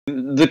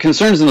the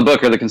concerns in the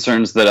book are the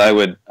concerns that I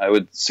would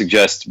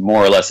suggest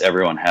more or less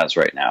everyone has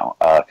right now.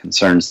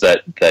 Concerns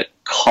that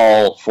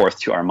call forth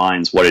to our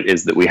minds what it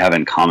is that we have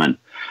in common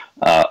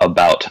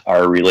about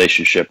our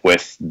relationship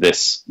with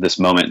this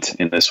moment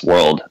in this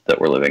world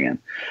that we're living in.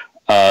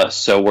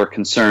 So we're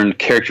concerned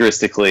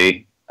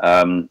characteristically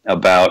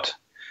about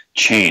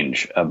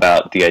change,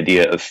 about the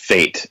idea of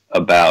fate,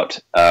 about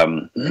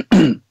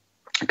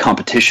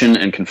competition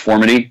and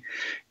conformity,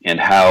 and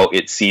how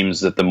it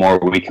seems that the more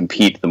we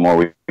compete, the more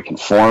we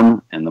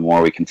conform, and the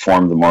more we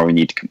conform, the more we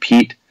need to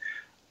compete.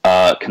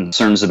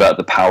 Concerns about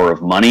the power of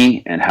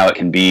money and how it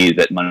can be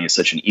that money is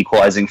such an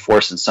equalizing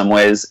force in some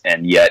ways,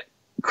 and yet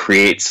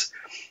creates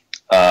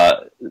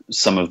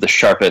some of the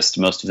sharpest,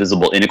 most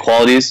visible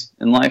inequalities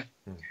in life.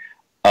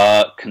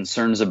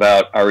 Concerns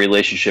about our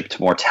relationship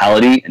to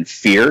mortality and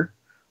fear.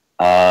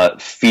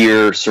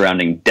 Fear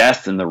surrounding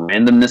death and the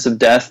randomness of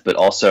death, but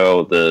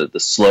also the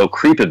slow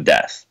creep of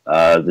death,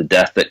 the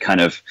death that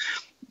kind of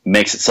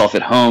makes itself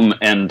at home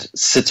and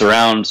sits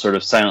around sort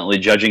of silently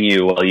judging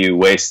you while you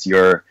waste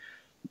your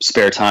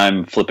spare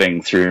time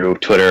flipping through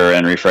Twitter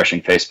and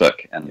refreshing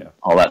Facebook and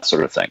all that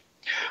sort of thing.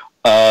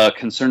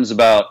 Concerns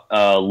about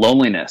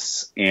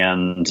loneliness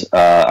and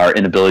our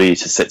inability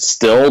to sit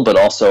still, but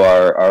also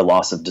our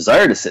loss of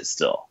desire to sit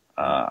still.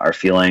 Our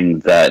feeling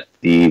that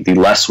the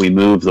less we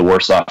move, the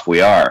worse off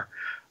we are.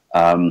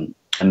 And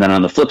then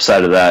on the flip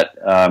side of that,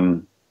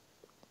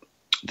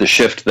 the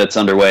shift that's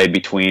underway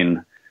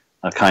between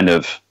a kind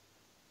of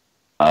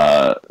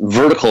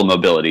vertical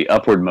mobility,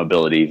 upward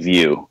mobility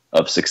view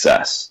of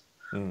success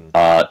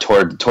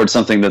toward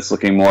something that's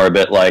looking more a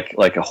bit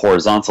like a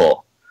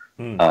horizontal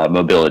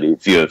mobility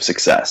view of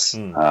success,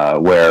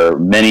 where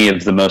many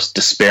of the most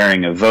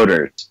despairing of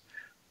voters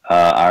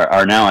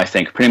are now, I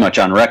think, pretty much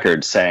on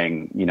record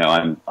saying, you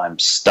know, I'm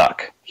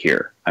stuck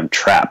here. I'm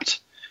trapped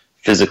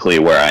physically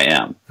where I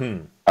am,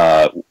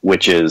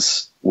 which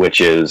is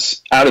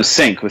out of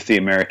sync with the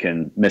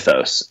American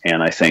mythos,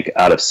 and I think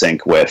out of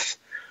sync with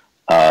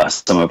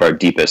some of our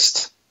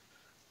deepest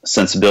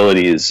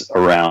sensibilities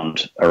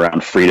around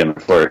freedom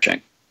and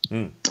flourishing.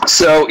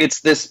 So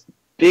it's this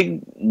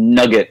big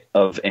nugget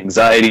of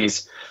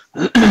anxieties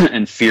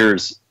and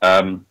fears,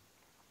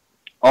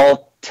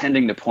 all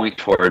tending to point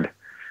toward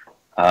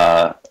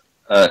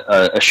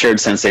a shared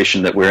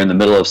sensation that we're in the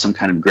middle of some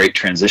kind of great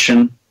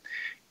transition,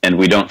 and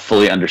we don't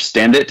fully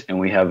understand it, and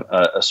we have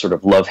a sort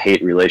of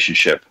love-hate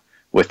relationship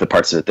with the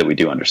parts of it that we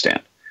do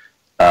understand.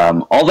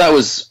 All that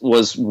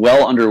was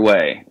well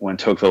underway when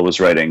Tocqueville was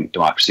writing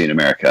Democracy in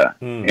America,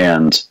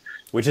 and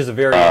which is a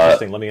very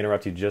interesting. Let me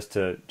interrupt you just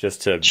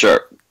to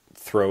sure.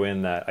 Throw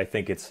in that I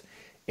think it's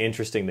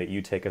interesting that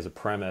you take as a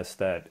premise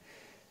that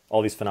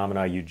all these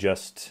phenomena you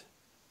just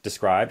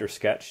described or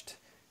sketched,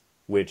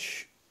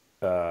 which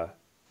I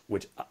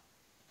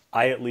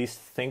at least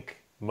think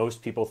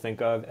most people think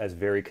of as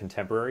very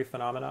contemporary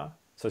phenomena,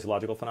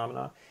 sociological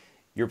phenomena.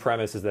 Your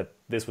premise is that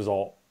this was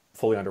all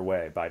fully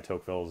underway by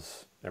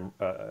Tocqueville's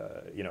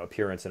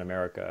appearance in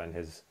America and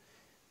his,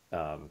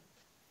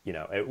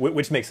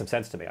 which makes some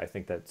sense to me. I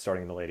think that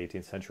starting in the late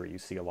 18th century, you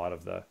see a lot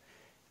of the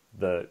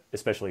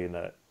especially in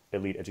the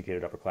elite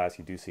educated upper class,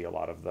 you do see a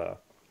lot of at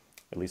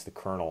least the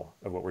kernel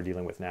of what we're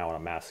dealing with now on a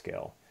mass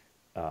scale.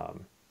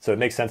 So it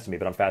makes sense to me,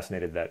 but I'm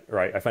fascinated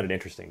I find it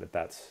interesting that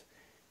that's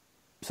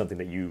something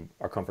that you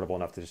are comfortable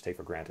enough to just take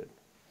for granted.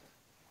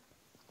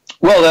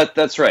 Well,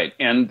 that's right,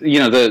 and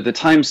the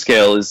time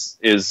scale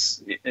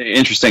is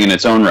interesting in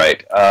its own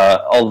right.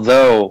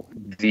 Although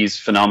these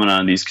phenomena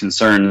and these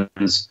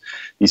concerns,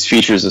 these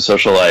features of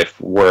social life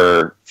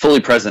were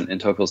fully present in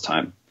Tocqueville's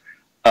time,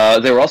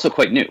 they were also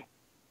quite new.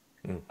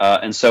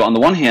 And so, on the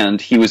one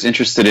hand, he was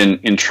interested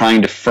in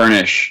trying to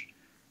furnish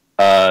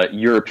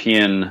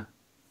European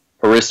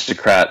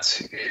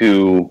aristocrats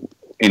who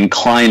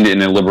inclined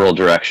in a liberal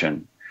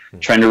direction,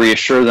 trying to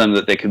reassure them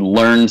that they could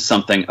learn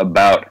something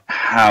about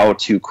how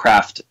to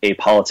craft a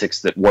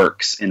politics that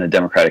works in a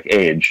democratic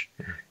age,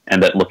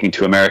 and that looking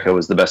to America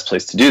was the best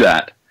place to do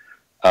that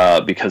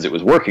because it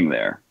was working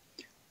there.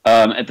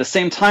 At the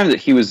same time that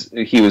he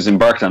was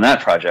embarked on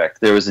that project,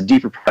 there was a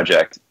deeper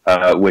project,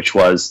 which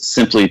was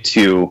simply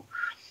to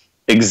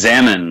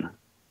examine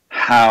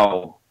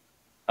how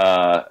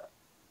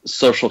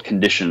social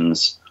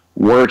conditions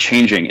were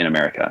changing in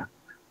America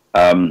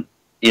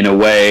in a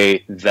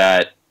way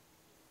that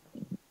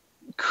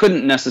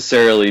couldn't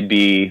necessarily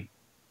be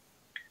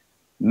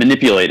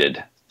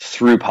manipulated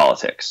through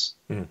politics.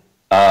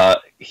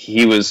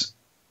 He was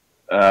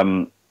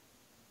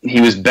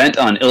bent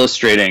on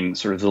illustrating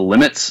sort of the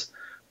limits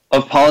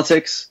of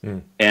politics,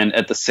 and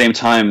at the same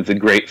time the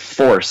great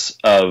force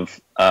of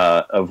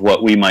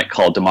what we might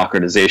call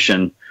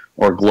democratization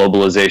or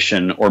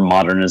globalization or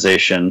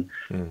modernization.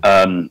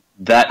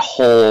 That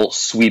whole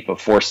sweep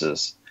of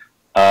forces,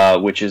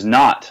 which is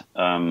not,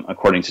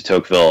 according to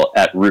Tocqueville,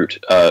 at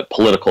root a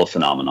political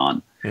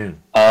phenomenon,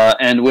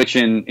 and which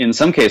in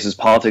some cases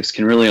politics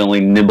can really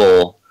only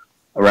nibble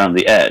around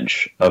the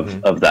edge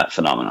of that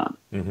phenomenon.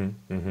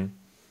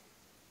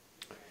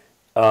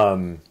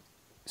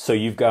 So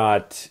you've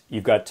got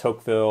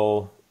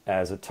Tocqueville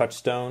as a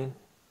touchstone,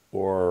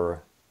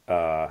 or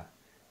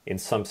in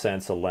some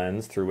sense a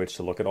lens through which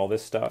to look at all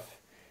this stuff.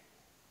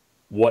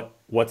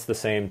 What's the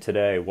same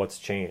today? What's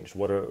changed?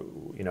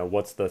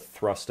 What's the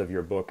thrust of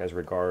your book as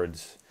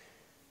regards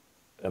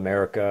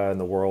America and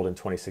the world in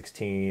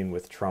 2016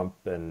 with Trump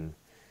and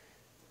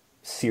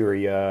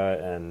Syria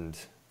and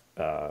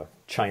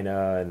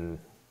China and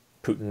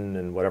Putin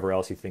and whatever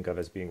else you think of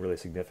as being really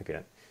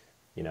significant?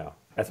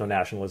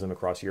 Ethno-nationalism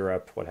across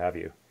Europe, what have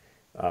you.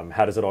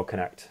 How does it all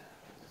connect?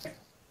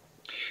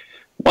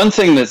 One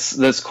thing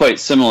that's quite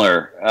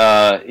similar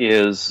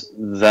is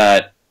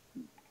that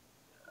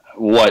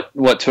what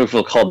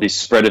Tocqueville called the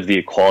spread of the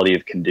equality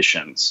of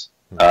conditions,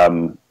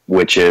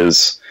 which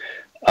is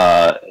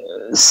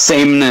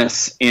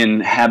sameness in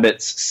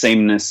habits,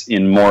 sameness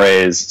in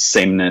mores,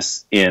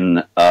 sameness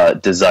in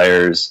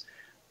desires.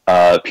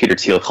 Peter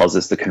Thiel calls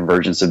this the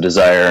convergence of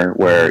desire,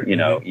 where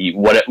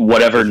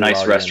whatever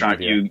nice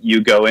restaurant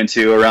you go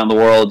into around the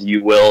world,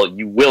 you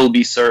will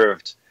be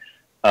served.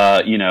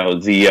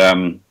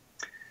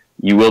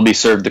 You will be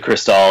served the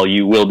crystal.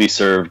 You will be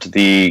served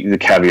the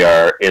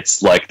caviar.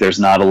 It's like there's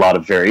not a lot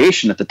of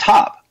variation at the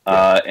top.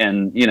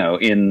 And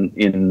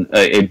in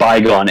a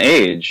bygone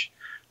age,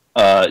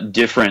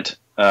 different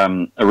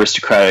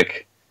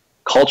aristocratic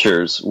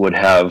cultures would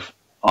have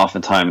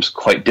oftentimes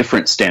quite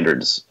different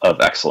standards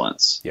of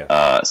excellence,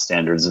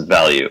 standards of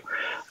value,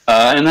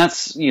 and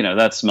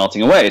that's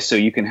melting away. So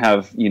you can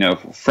have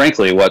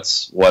frankly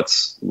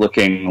what's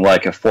looking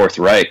like a Fourth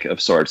Reich of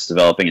sorts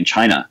developing in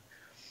China,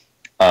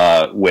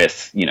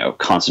 with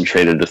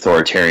concentrated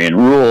authoritarian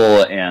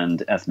rule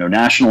and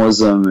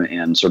ethno-nationalism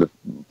and sort of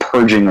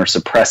purging or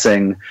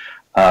suppressing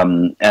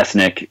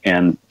ethnic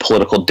and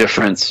political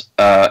difference,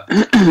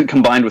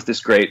 combined with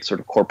this great sort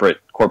of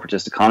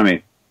corporatist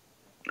economy.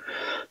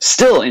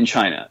 Still in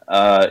China,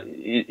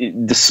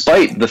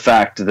 despite the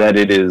fact that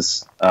it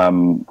is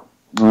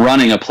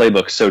running a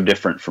playbook so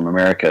different from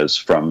America's,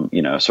 from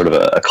sort of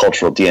a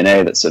cultural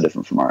DNA that's so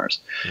different from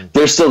ours,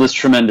 there's still this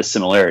tremendous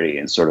similarity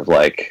in sort of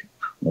like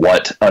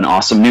what an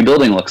awesome new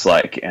building looks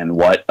like, and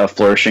what a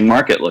flourishing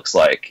market looks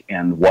like,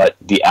 and what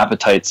the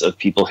appetites of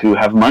people who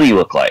have money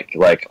look like.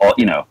 Like,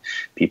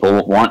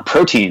 people want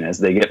protein as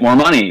they get more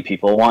money.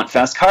 People want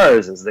fast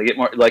cars as they get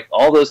more, like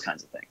all those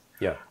kinds of things.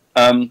 Yeah.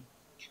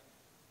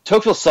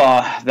 Tocqueville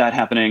saw that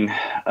happening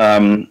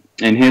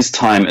in his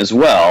time as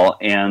well,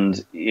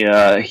 and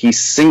he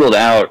singled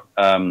out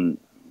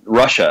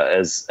Russia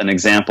as an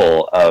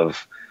example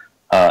of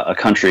a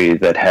country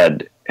that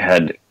had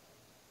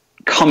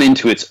come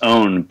into its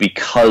own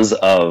because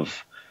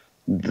of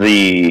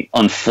the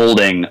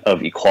unfolding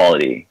of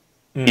equality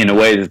in a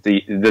way that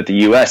the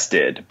U.S.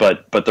 did,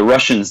 but the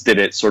Russians did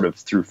it sort of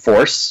through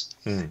force,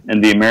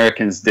 and the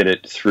Americans did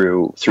it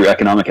through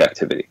economic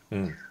activity.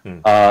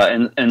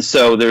 And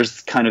so there's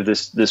kind of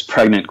this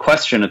pregnant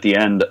question at the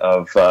end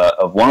of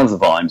one of the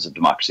volumes of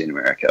Democracy in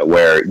America,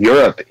 where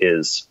Europe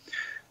is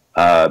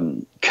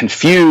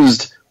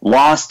confused,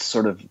 lost,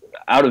 sort of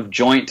out of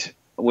joint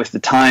with the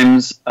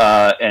times,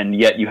 and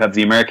yet you have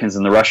the Americans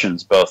and the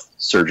Russians both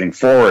surging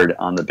forward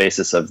on the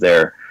basis of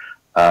their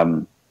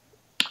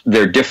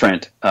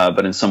different,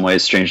 but in some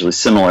ways strangely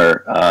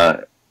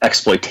similar,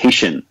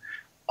 exploitation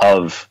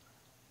of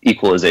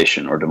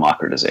equalization or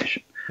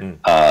democratization.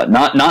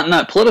 Not in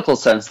that political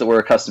sense that we're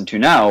accustomed to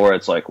now, where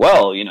it's like,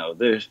 well,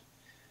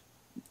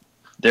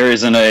 there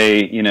isn't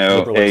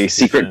a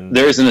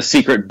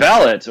secret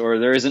ballot, or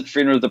there isn't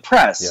freedom of the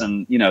press,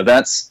 and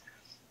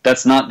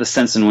that's not the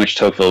sense in which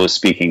Tocqueville was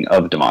speaking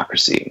of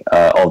democracy.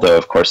 Although,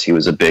 of course, he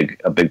was a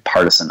big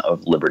partisan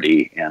of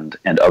liberty and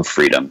of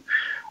freedom.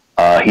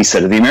 He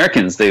said of the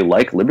Americans, they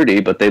like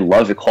liberty, but they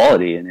love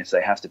equality, and if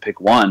they have to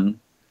pick one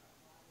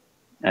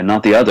and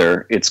not the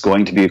other, it's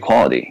going to be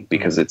equality,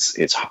 because it's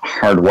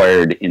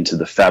hardwired into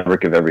the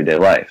fabric of everyday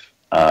life.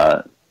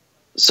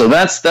 So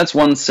that's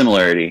one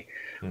similarity.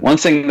 One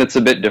thing that's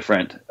a bit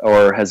different,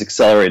 or has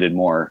accelerated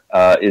more,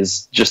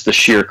 is just the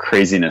sheer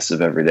craziness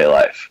of everyday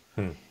life.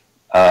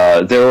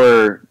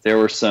 There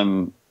were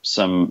some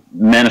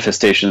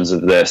manifestations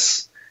of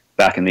this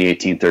back in the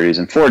 1830s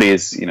and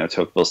 40s.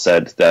 Tocqueville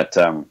said that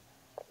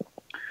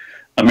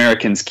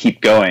Americans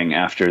keep going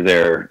after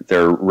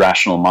their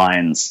rational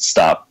minds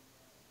stop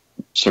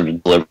sort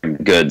of delivering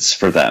goods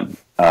for them.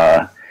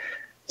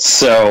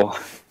 So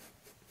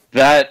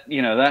that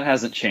that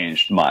hasn't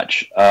changed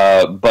much.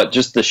 But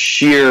just the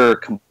sheer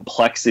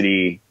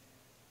complexity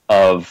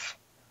of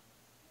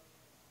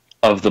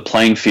the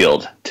playing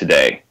field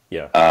today.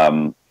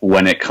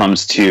 When it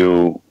comes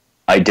to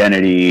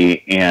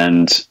identity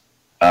and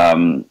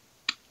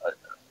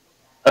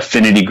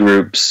affinity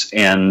groups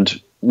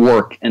and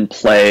work and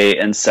play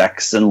and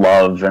sex and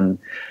love and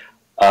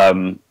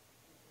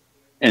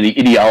the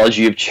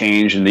ideology of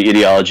change and the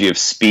ideology of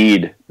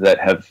speed that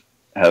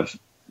have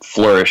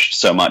flourished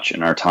so much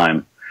in our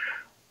time.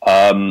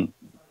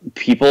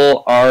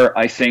 People are,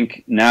 I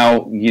think,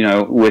 now,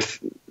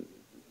 with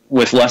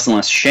less and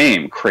less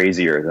shame,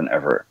 crazier than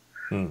ever.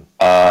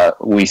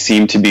 We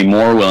seem to be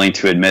more willing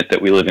to admit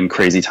that we live in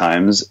crazy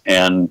times,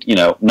 and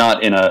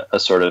not in a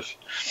sort of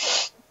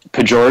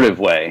pejorative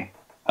way,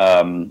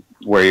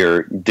 where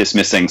you're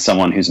dismissing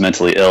someone who's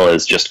mentally ill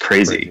as just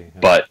crazy.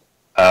 Yeah.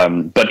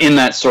 But in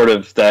that sort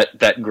of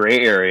that gray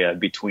area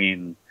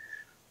between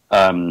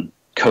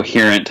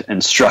coherent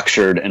and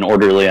structured and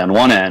orderly on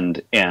one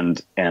end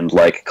and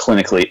like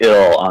clinically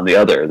ill on the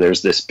other,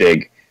 there's this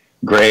big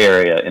gray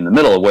area in the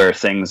middle where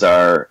things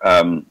are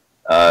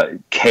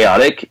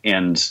chaotic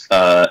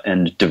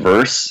and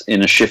diverse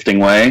in a shifting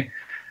way,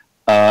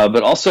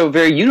 but also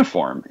very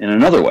uniform in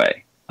another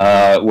way,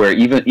 where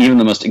even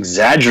the most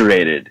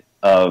exaggerated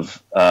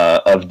of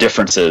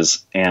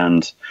differences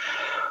and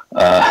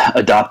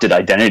adopted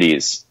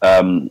identities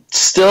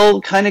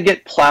still kind of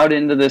get plowed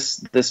into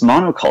this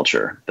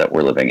monoculture that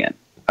we're living in,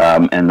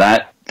 and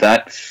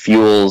that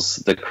fuels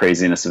the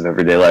craziness of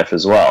everyday life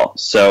as well.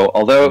 So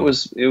although it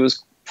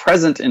was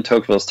present in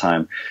Tocqueville's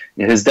time,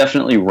 it has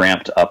definitely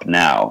ramped up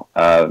now.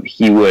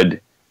 He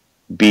would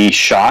be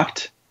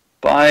shocked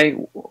by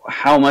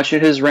how much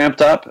it has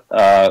ramped up,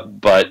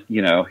 but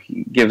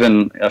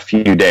given a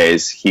few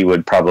days, he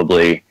would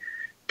probably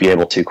be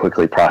able to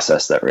quickly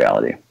process that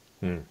reality.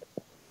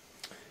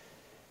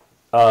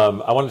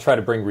 I want to try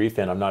to bring Reef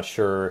in. I'm not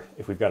sure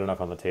if we've got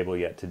enough on the table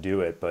yet to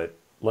do it, but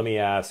let me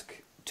ask,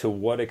 to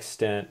what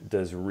extent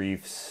does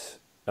Reef's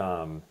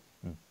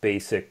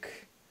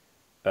basic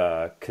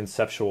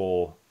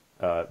conceptual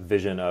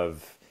vision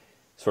of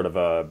sort of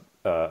a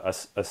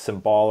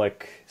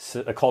symbolic,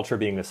 a culture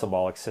being a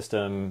symbolic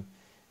system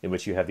in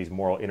which you have these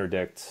moral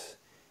interdicts,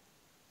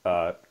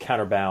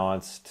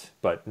 counterbalanced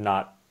but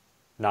not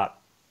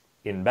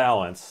in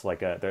balance,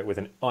 like with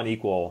an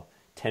unequal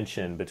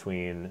tension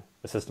between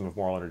a system of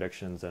moral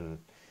interdictions and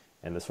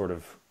the sort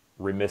of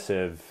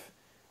remissive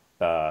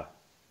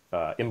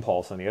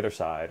impulse on the other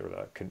side, or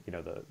the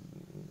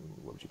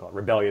what would you call it,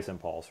 rebellious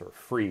impulse, or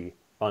free,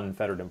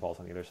 unfettered impulse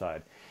on the other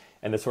side,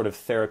 and the sort of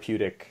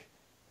therapeutic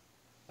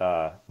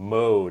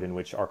mode in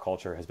which our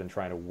culture has been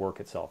trying to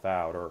work itself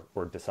out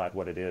or decide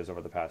what it is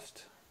over the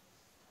past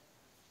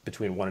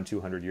between 100 and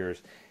 200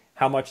 years.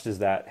 How much does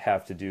that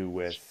have to do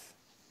with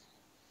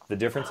the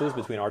differences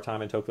between our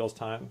time and Tocqueville's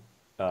time?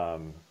 I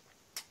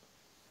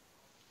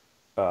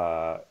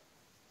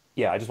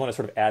just want to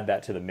sort of add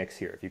that to the mix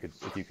here. If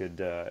you could,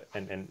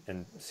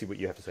 and see what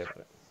you have to say about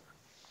it.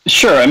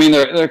 Sure. I mean,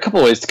 there are a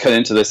couple ways to cut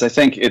into this. I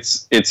think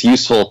it's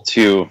useful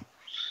to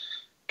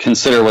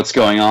consider what's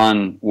going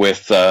on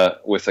with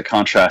the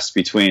contrast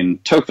between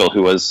Tocqueville,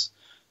 who was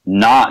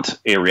not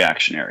a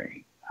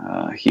reactionary.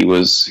 He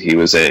was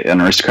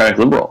an aristocratic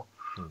liberal,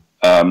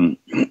 and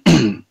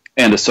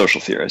a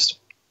social theorist.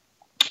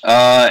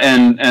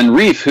 And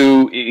Reef,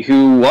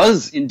 who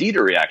was indeed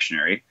a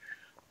reactionary,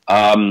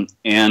 and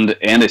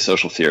a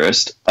social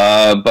theorist,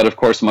 but of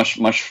course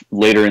much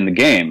later in the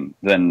game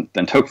than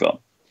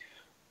Tocqueville.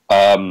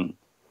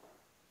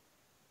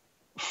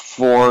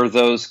 For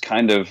those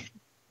kind of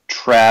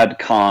trad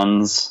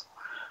cons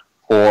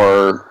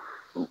or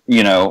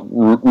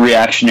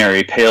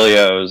reactionary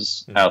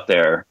paleos out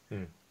there,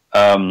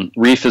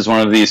 Reef is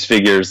one of these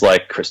figures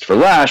like Christopher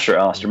Lasch or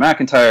Alistair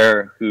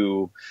McIntyre,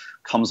 who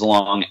comes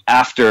along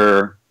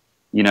after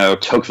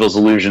Tocqueville's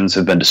illusions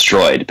have been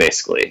destroyed,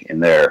 basically, in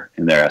their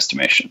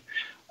estimation.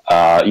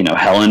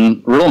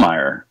 Helen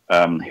Riddlemeyer,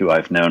 who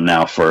I've known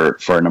now for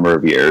a number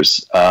of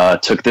years,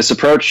 took this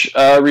approach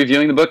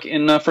reviewing the book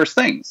in First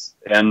Things,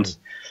 and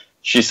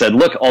she said,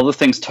 "Look, all the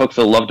things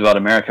Tocqueville loved about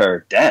America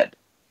are dead."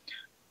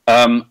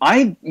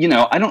 I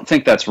don't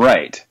think that's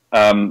right,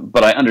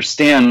 but I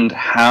understand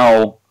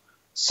how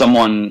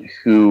someone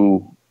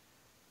who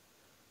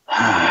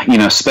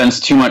spends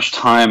too much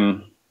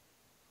time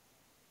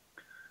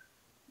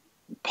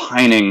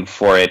pining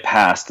for a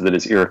past that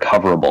is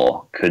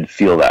irrecoverable could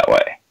feel that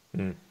way.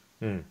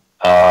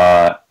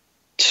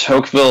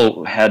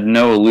 Tocqueville had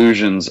no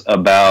illusions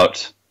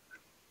about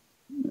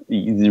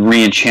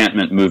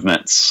re-enchantment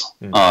movements,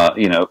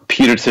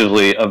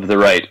 putatively of the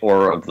right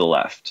or of the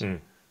left.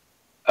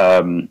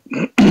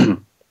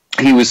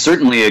 He was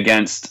certainly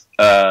against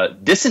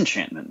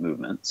disenchantment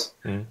movements.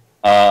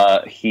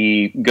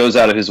 He goes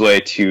out of his way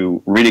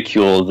to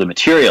ridicule the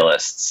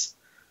materialists,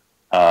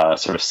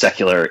 sort of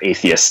secular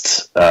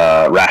atheist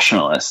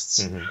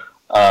rationalists.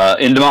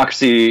 In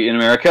Democracy in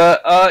America,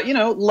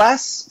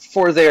 less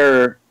for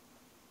their,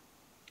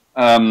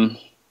 not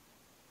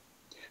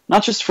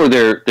just for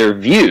their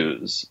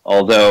views,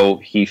 although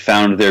he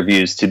found their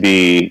views to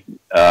be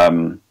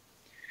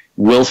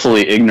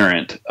willfully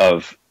ignorant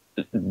of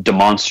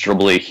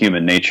demonstrably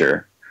human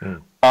nature,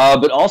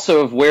 but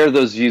also of where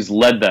those views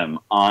led them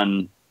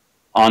on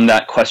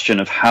that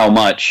question of how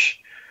much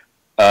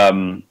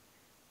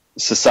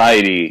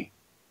society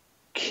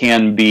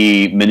can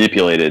be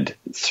manipulated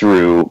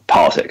through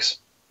politics.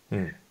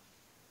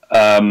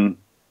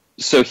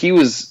 So he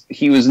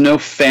was no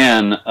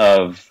fan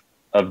of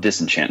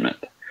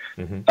disenchantment,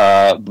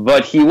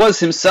 but he was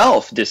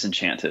himself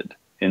disenchanted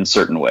in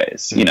certain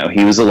ways.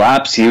 He was a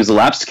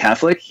lapsed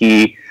Catholic.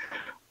 He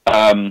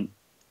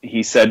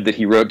said that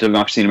he wrote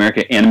Democracy in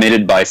America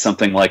animated by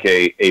something like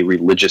a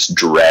religious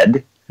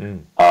dread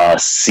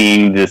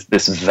seeing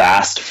this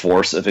vast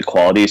force of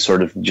equality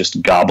sort of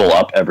just gobble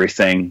up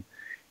everything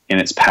in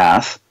its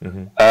path.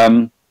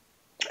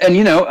 And,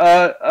 you know,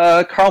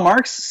 Karl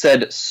Marx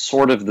said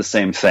sort of the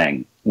same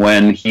thing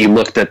when he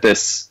looked at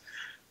this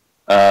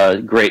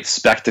great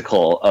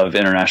spectacle of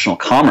international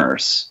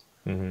commerce,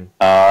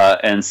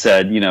 and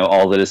said, you know,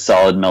 all that is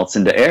solid melts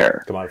into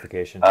air.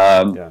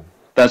 Commodification. Yeah.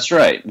 That's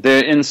right.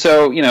 And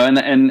so, you know,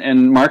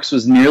 and Marx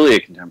was nearly a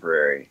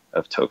contemporary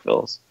of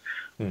Tocqueville's.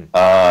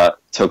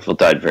 Tocqueville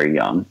died very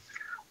young,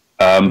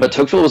 but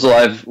Tocqueville was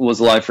alive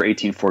for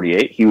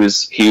 1848. He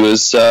was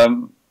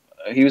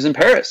in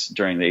Paris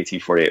during the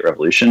 1848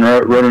 revolution.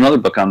 Wrote another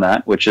book on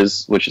that, which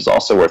is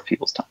also worth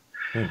people's time.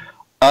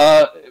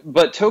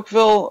 But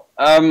Tocqueville,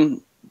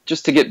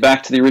 just to get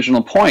back to the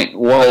original point,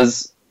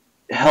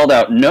 held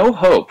out no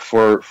hope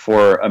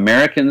for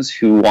Americans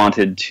who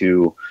wanted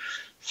to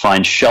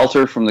find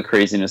shelter from the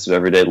craziness of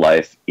everyday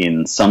life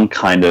in some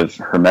kind of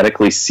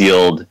hermetically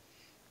sealed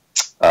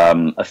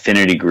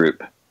affinity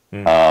group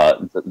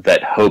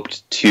that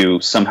hoped to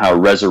somehow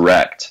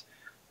resurrect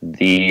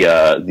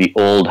the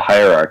old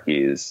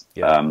hierarchies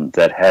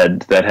that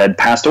had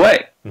passed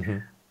away.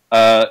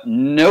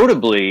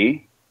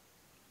 Notably,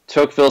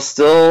 Tocqueville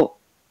still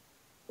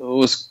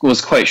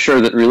was quite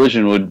sure that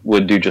religion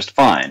would do just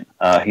fine.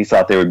 He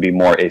thought there would be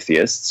more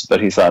atheists,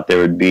 but he thought there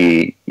would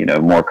be, you know,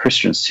 more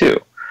Christians too.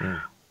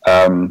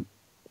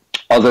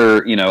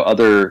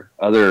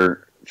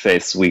 Other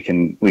faiths we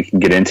can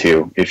get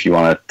into if you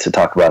want to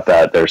talk about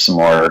that. There's some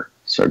more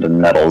sort of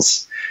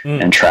nettles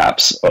and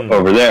traps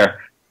over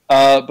there.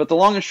 But the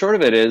long and short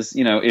of it is,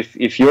 you know,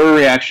 if you're a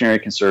reactionary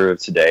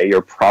conservative today,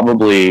 you're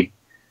probably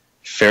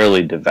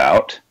fairly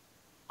devout,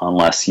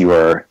 unless you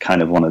are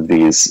kind of one of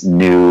these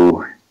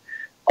new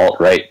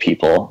alt-right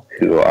people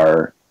who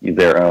are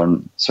their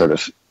own sort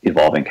of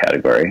evolving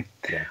category.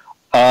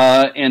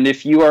 And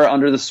if you are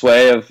under the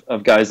sway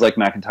of guys like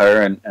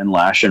McIntyre and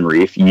Lash and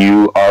Reef,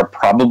 you are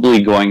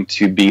probably going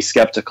to be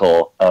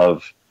skeptical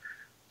of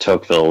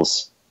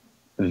Tocqueville's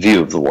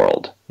view of the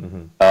world.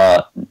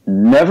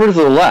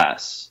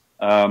 Nevertheless,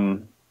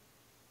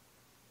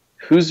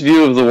 whose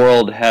view of the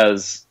world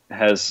has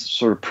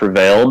sort of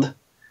prevailed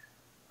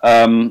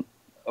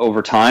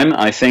over time?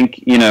 I think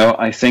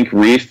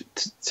Reef,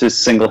 to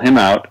single him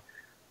out,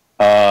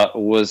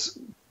 was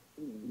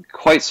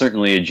quite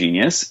certainly a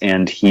genius,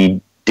 and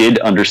he did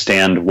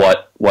understand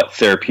what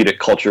therapeutic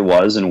culture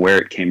was and where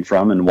it came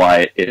from and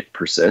why it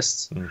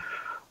persists.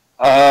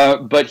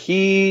 But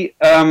he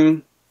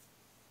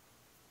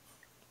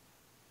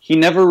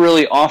never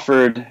really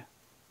offered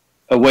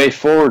a way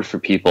forward for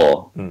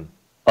people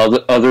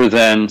other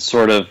than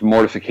sort of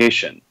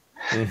mortification.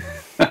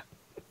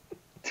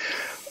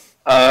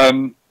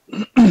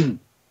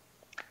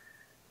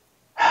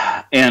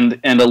 And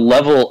a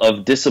level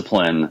of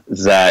discipline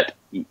that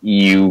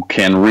you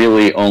can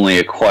really only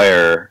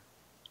acquire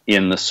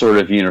in the sort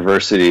of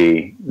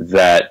university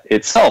that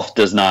itself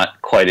does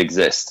not quite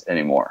exist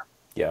anymore.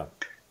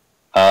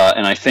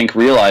 And I think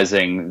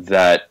realizing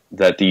that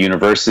the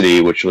university,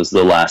 which was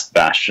the last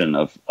bastion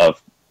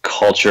of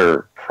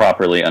culture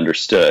properly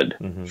understood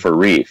for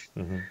Reef,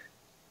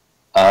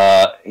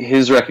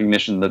 his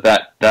recognition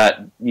that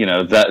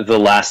the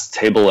last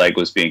table leg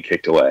was being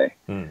kicked away,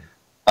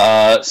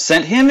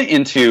 sent him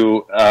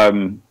into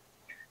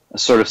a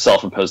sort of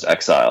self-imposed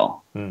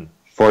exile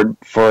for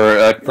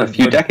a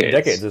few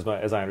decades.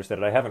 As I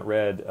understand it. I haven't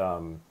read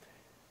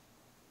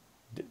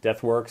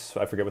Death Works.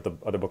 I forget what the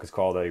other book is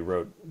called that he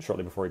wrote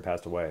shortly before he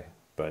passed away.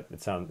 But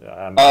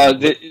I'm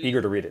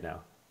eager to read it now.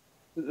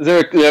 There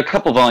are a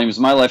couple volumes: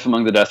 My Life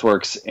Among the Death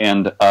Works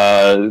and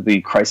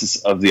The Crisis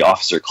of the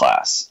Officer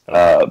Class,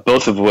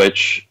 both of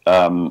which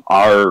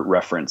are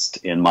referenced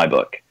in my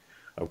book.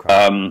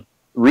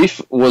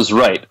 Reef was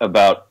right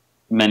about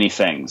many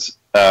things,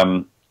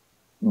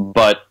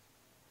 but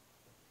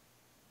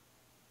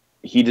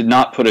he did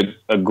not put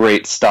a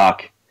great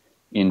stock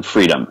in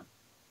freedom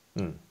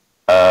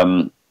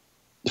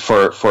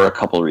for a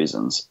couple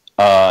reasons.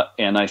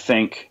 And I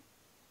think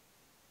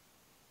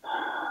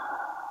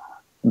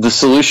the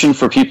solution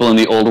for people in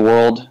the old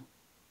world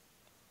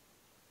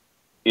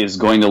is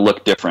going to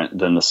look different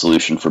than the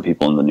solution for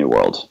people in the new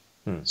world,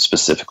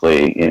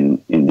 specifically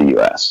in the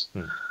U.S.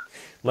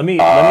 Let me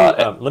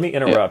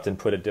interrupt and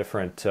put a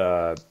different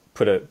or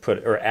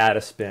add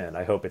a spin.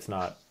 I hope it's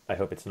not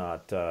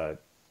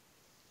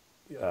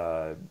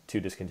too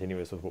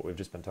discontinuous with what we've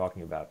just been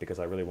talking about, because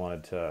I really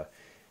wanted to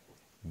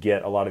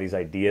get a lot of these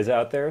ideas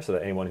out there so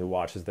that anyone who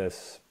watches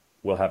this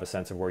will have a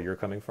sense of where you're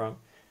coming from.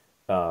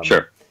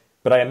 Sure.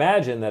 But I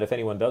imagine that if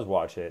anyone does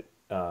watch it,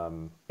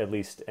 at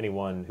least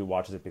anyone who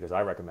watches it because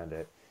I recommend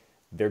it,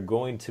 they're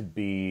going to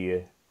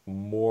be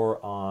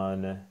more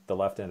on the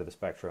left end of the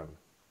spectrum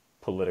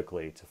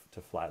politically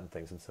to flatten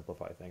things and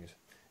simplify things.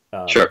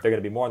 Sure. They're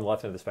going to be more on the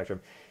left end of the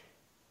spectrum.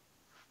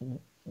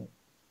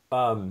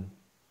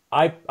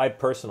 I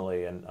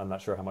personally, and I'm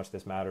not sure how much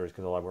this matters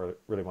because all I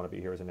really want to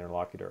be here is an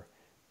interlocutor,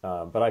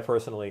 but I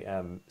personally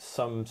am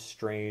some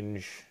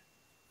strange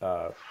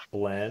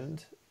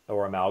blend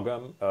or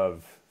amalgam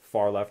of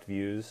far left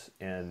views,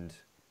 and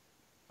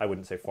I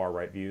wouldn't say far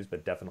right views,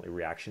 but definitely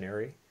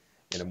reactionary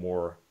in a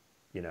more,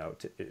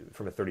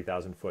 from a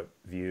 30,000 foot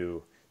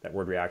view, that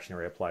word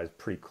reactionary applies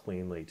pretty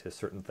cleanly to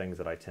certain things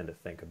that I tend to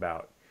think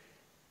about.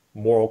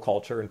 Moral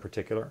culture in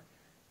particular.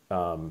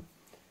 But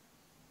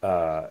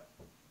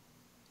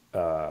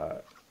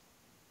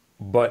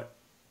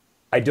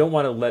I don't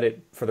want to let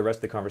it, for the rest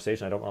of the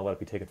conversation, I don't want to let it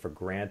be taken for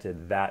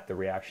granted that the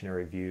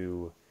reactionary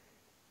view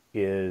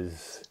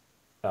is,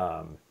 what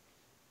am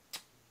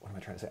I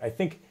trying to say? I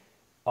think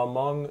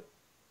among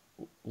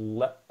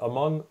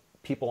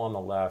people on the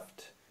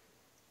left,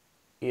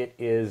 it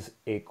is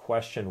a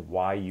question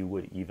why you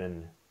would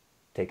even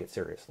take it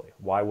seriously.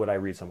 Why would I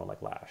read someone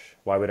like Lasch?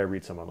 Why would I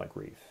read someone like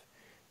Reef?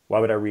 Why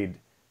would I read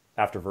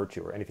After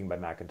Virtue or anything by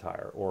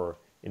McIntyre, or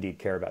indeed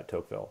care about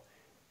Tocqueville?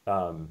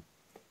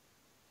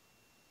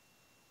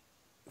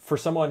 For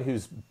someone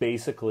whose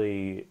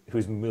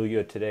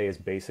milieu today is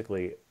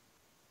basically,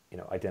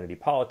 identity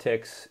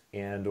politics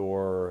and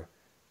or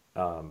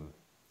a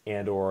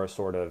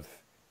sort of,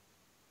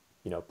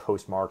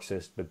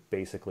 post-Marxist but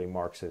basically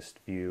Marxist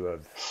view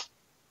of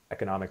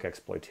economic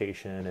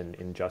exploitation and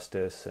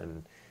injustice,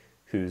 and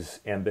whose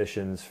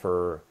ambitions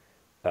for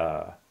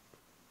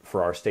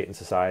our state and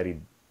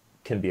society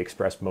can be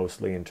expressed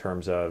mostly in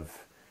terms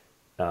of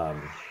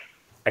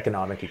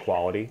economic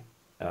equality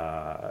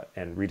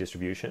and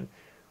redistribution.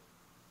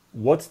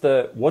 What's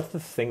the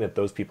thing that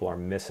those people are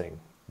missing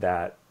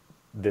that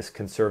this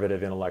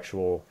conservative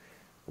intellectual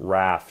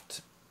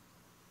raft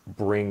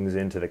brings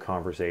into the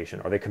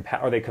conversation? Are they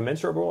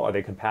commensurable? Are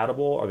they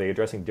compatible? Are they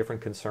addressing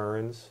different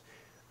concerns?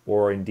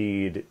 Or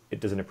indeed,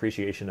 does an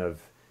appreciation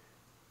of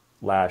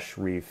Lasch,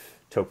 Reef,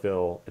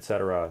 Tocqueville,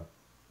 etc.,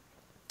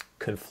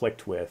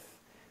 conflict with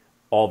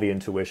all the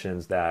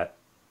intuitions that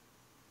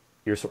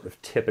your sort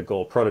of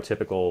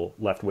prototypical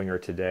left-winger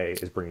today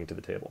is bringing to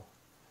the table?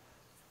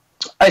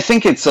 I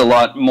think it's a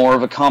lot more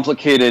of a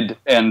complicated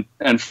and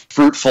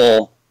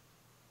fruitful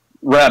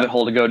rabbit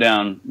hole to go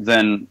down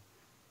than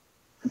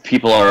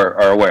people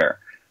are aware.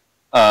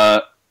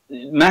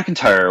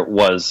 McIntyre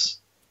was,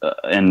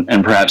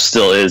 and perhaps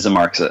still is, a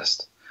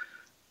Marxist.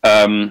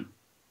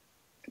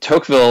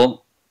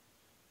 Tocqueville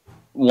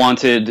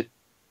wanted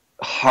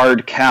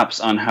hard caps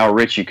on how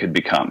rich you could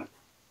become.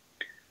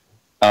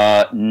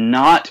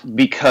 Not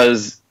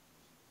because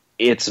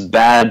it's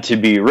bad to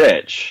be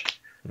rich,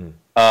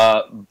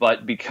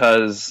 but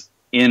because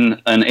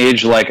in an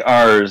age like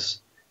ours,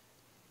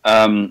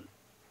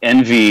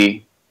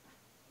 envy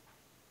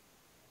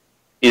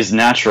is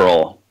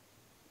natural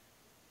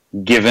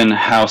given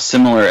how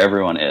similar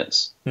everyone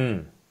is.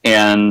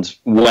 And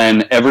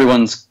when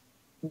everyone's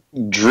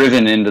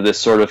driven into this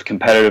sort of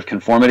competitive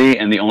conformity,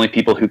 and the only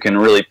people who can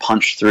really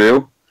punch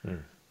through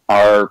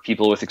are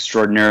people with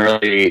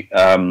extraordinarily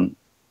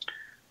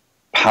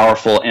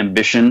powerful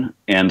ambition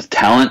and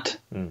talent,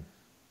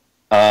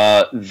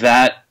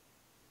 that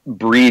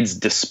breeds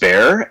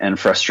despair and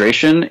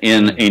frustration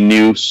in a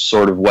new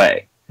sort of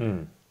way.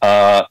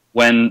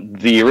 When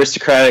the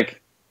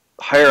aristocratic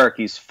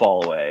hierarchies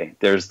fall away,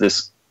 there's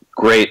this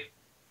great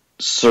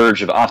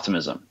surge of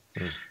optimism.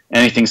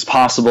 Anything's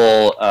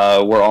possible.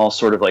 We're all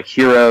sort of like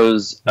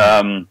heroes.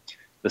 The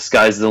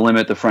sky's the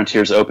limit. The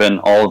frontier's open.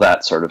 All of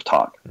that sort of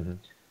talk.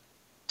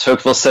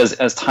 Tocqueville says,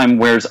 as time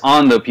wears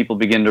on, though, people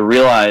begin to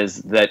realize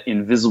that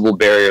invisible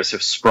barriers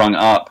have sprung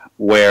up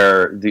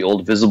where the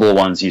old visible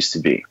ones used to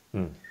be.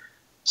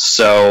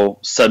 So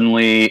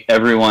suddenly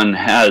everyone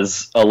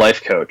has a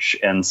life coach,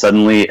 and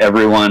suddenly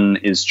everyone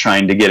is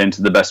trying to get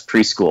into the best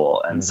preschool,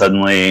 and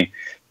suddenly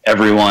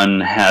everyone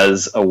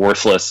has a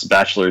worthless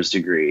bachelor's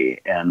degree,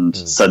 and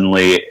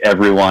suddenly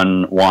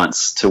everyone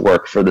wants to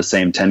work for the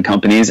same 10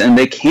 companies, and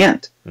they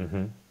can't.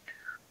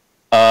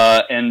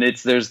 And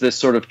there's this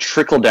sort of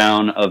trickle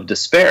down of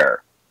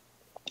despair,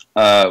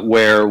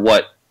 where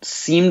what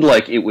seemed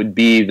like it would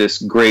be this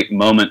great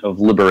moment of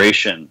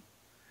liberation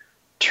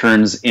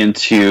turns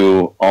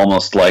into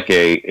almost like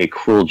a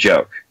cruel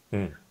joke.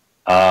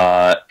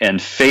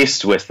 And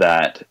faced with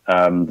that,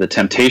 the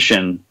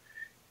temptation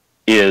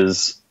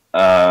is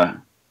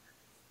to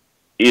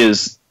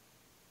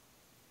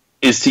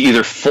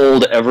either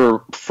fold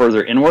ever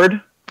further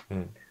inward,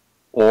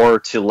 or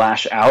to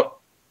lash out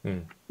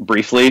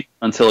briefly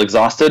until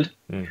exhausted,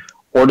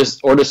 or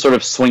to sort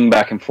of swing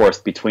back and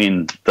forth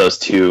between those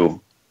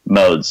two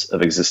modes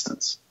of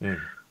existence.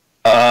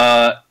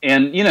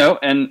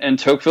 And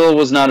Tocqueville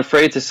was not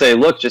afraid to say,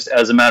 look, just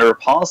as a matter of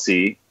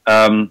policy,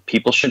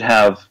 people should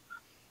have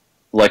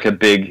like a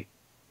big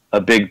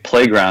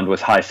playground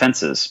with high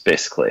fences,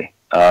 basically.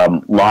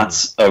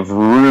 Lots of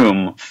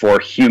room for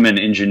human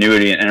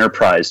ingenuity and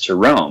enterprise to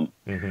roam.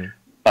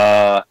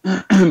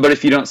 But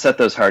if you don't set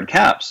those hard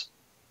caps,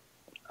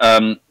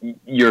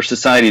 your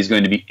society is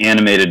going to be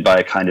animated by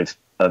a kind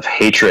of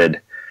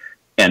hatred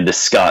and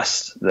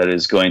disgust that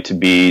is going to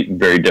be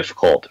very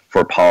difficult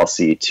for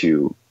policy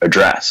to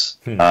address.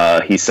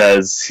 He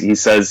says,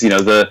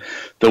 the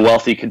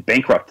wealthy could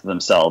bankrupt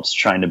themselves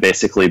trying to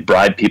basically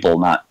bribe people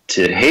not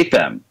to hate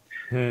them.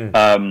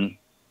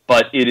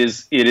 but it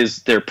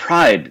is their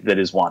pride that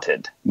is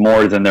wanted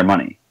more than their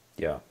money.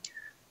 Yeah.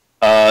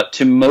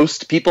 To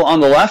most people on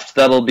the left,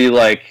 that'll be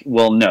like,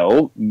 well,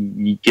 no,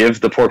 you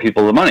give the poor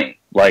people the money.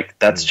 Like,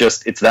 that's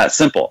just, it's that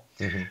simple.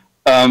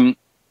 And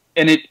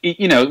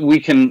we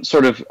can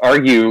sort of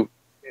argue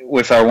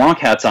with our wonk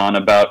hats on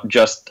about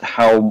just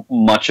how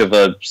much of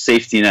a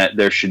safety net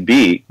there should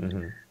be.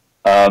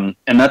 And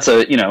that's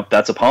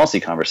a policy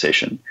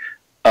conversation.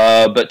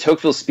 But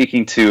Tocqueville's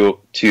speaking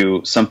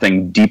to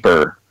something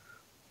deeper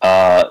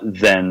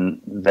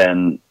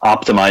than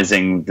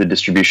optimizing the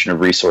distribution of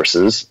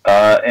resources.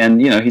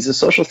 And he's a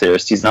social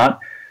theorist. He's not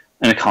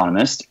an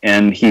economist,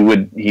 and he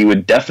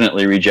would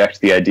definitely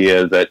reject the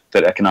idea that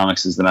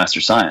economics is the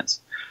master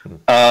science.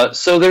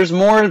 So there's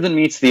more than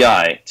meets the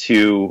eye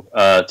to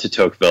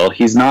Tocqueville.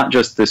 He's not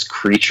just this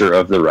creature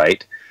of the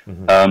right.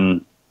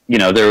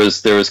 There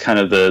was kind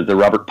of the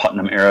Robert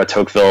Putnam era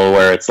Tocqueville,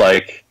 where it's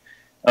like,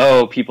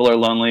 oh, people are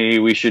lonely,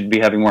 we should be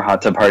having more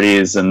hot tub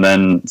parties, and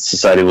then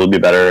society will be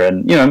better.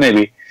 And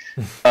maybe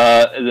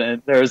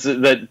there's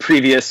that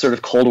previous sort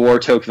of Cold War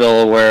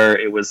Tocqueville, where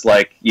it was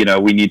like,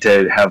 we need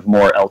to have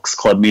more Elks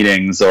Club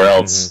meetings, or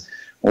else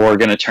we're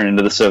going to turn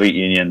into the Soviet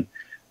Union.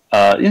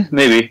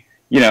 Maybe.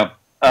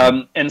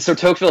 And so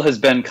Tocqueville has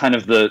been kind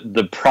of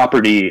the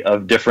property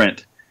of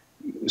different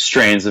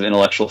strains of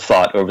intellectual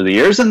thought over the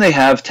years, and they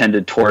have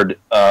tended toward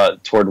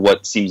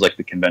what seems like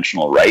the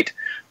conventional right.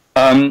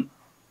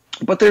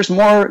 But there's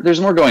more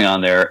going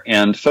on there,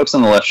 and folks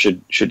on the left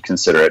should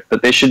consider it.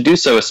 But they should do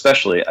so,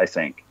 especially, I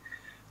think,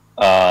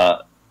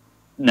 now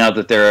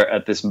that they're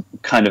at this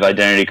kind of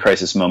identity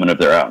crisis moment of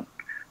their own,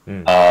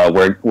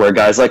 where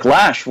guys like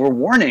Lasch were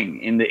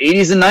warning in the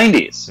 80s and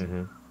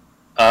 90s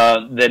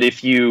that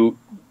if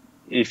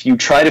you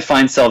try to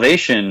find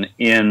salvation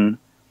in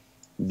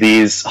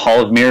these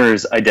Hall of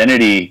Mirrors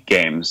identity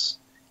games,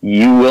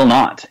 you will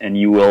not, and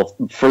you will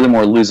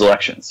furthermore lose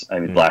elections. I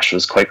mean, Lasch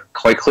was quite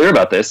clear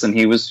about this, and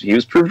he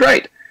was proved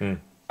right.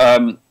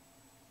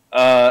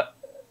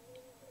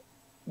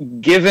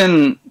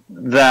 Given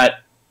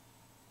that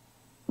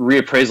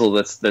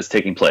reappraisal that's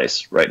taking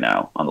place right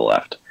now on the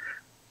left,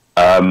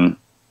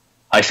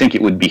 I think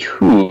it would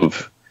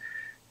behoove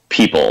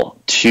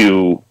people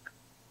to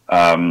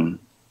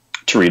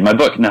read my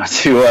book, not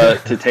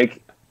to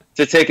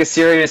take a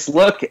serious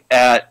look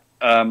at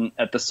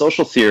the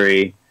social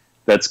theory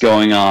that's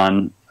going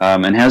on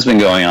and has been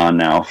going on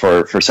now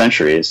for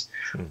centuries,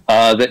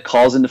 that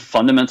calls into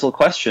fundamental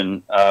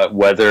question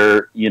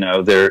whether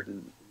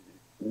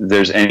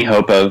there's any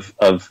hope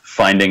of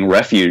finding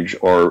refuge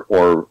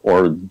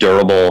or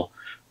durable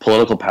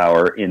political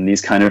power in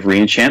these kind of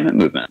re-enchantment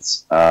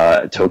movements.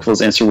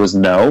 Tocqueville's answer was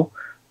no.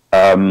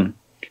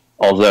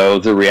 Although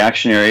the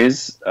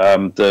reactionaries,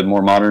 the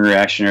more modern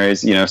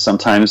reactionaries,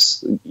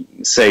 sometimes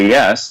say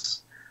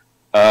yes,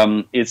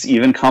 it's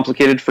even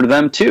complicated for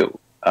them too.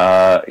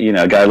 A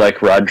guy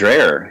like Rod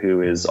Dreher,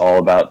 who is all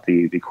about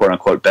the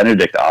quote-unquote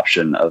Benedict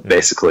option of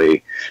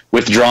basically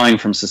withdrawing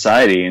from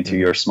society into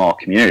your small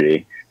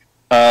community,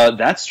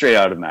 that's straight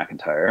out of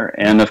MacIntyre.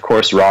 And of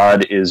course,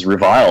 Rod is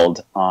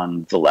reviled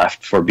on the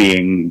left for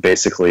being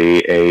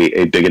basically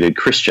a bigoted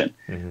Christian.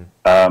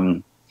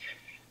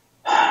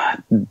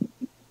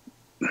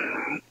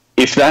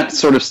 If that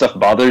sort of stuff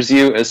bothers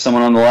you as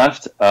someone on the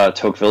left,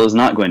 Tocqueville is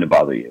not going to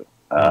bother you.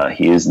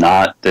 He is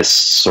not this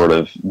sort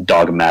of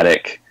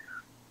dogmatic,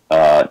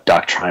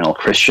 doctrinal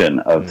Christian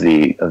of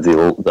the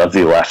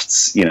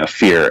left's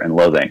fear and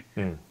loathing.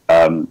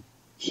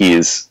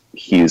 He's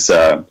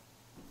a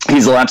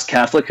lapsed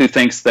Catholic who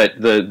thinks that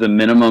the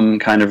minimum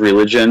kind of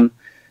religion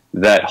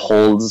that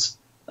holds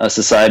a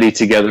society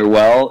together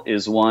well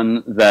is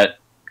one that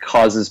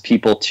causes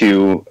people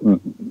to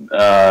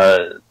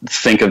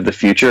think of the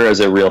future as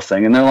a real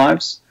thing in their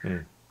lives,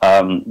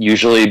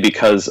 usually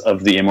because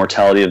of the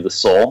immortality of the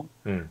soul.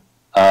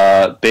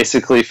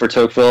 Basically, for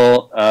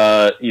Tocqueville,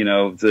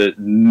 the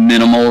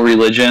minimal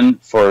religion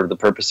for the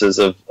purposes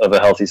of a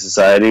healthy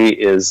society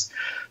is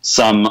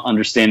some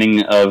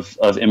understanding of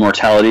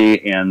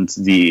immortality and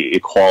the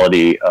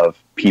equality of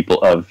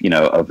people of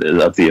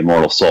the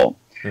immortal soul.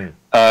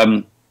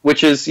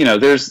 Which is,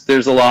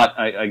 there's a lot,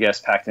 I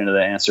guess, packed into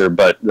the answer,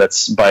 but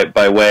that's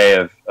by way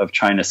of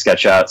trying to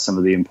sketch out some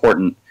of the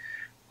important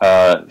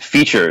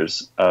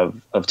features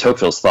of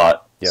Tocqueville's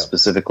thought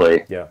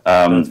specifically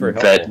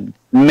that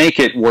make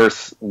it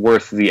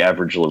worth the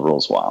average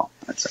liberal's while,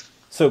 I'd say.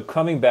 So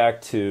coming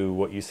back to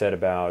what you said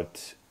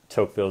about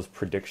Tocqueville's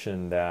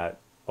prediction that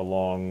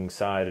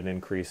alongside an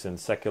increase in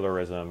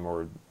secularism,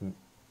 or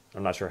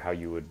I'm not sure how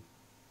you would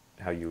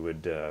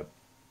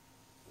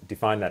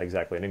define that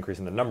exactly, an increase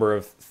in the number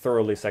of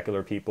thoroughly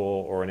secular people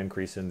or an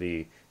increase in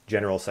the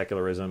general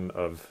secularism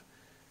of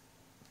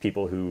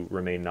people who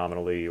remain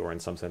nominally or in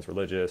some sense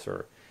religious,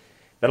 or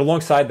that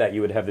alongside that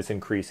you would have this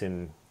increase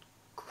in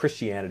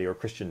Christianity or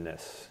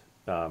Christianness,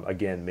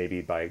 again, maybe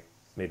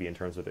in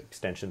terms of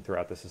extension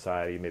throughout the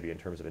society, maybe in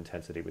terms of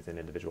intensity within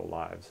individual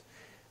lives.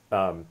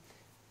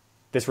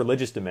 This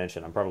religious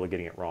dimension, I'm probably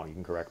getting it wrong, you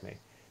can correct me,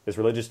 this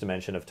religious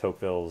dimension of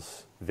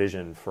Tocqueville's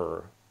vision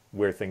for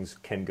where things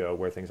can go,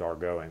 where things are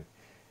going.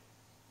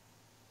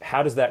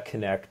 How does that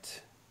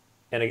connect?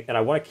 And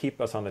I want to keep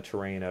us on the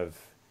terrain of,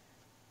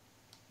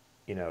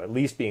 at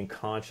least being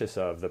conscious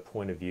of the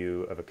point of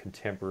view of a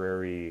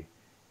contemporary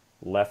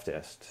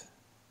leftist.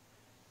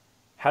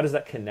 How does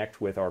that connect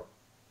with our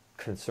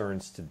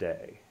concerns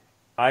today?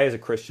 I, as a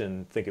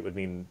Christian, think it would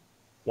mean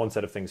one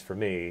set of things for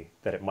me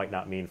that it might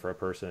not mean for a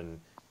person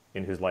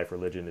in whose life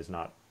religion is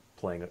not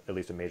playing at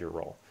least a major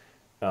role.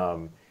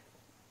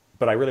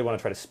 But I really want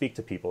to try to speak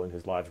to people in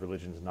whose lives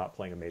religion is not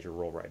playing a major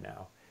role right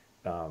now.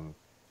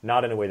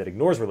 Not in a way that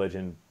ignores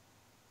religion,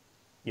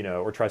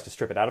 or tries to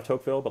strip it out of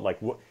Tocqueville, but like,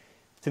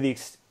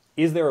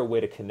 is there a way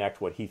to connect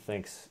what he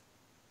thinks,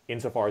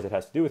 insofar as it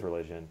has to do with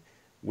religion,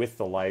 with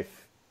the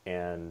life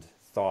and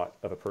thought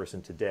of a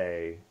person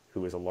today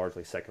who is a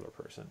largely secular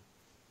person?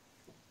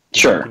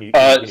 Sure. Can you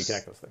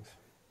connect those things?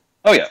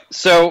 Oh, yeah.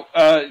 So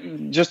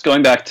just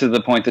going back to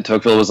the point that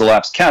Tocqueville was a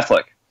lapsed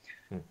Catholic,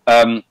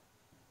 that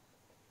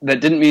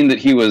didn't mean that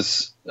he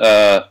was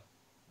a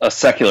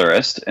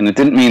secularist, and it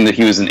didn't mean that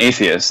he was an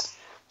atheist,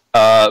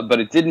 but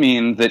it did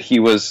mean that he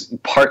was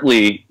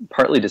partly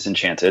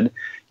disenchanted,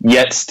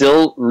 yet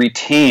still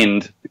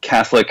retained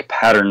Catholic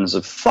patterns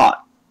of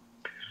thought.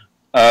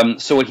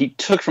 So what he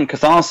took from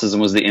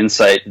Catholicism was the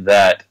insight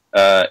that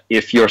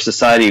if your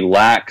society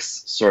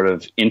lacks sort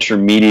of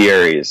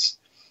intermediaries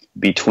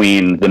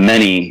between the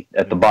many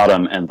at the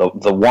bottom and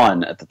the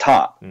one at the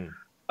top,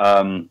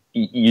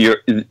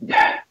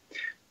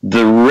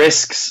 the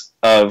risks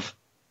of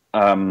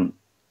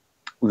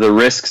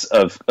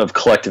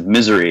collective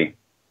misery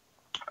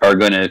are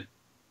going to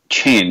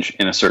change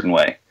in a certain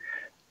way.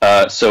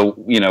 So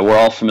we're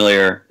all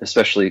familiar,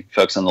 especially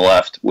folks on the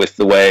left, with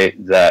the way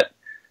that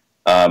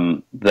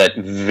that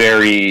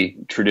very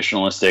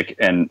traditionalistic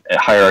and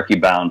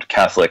hierarchy-bound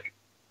Catholic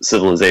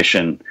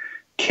civilization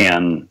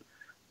can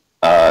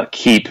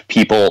keep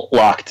people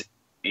locked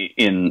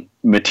in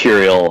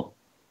material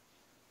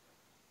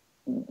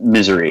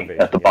misery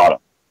at the bottom.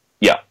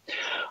 Yeah.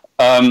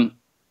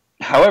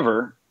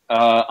 However,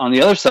 on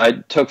the other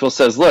side, Tocqueville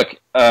says, look,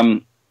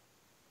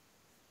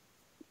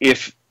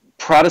 if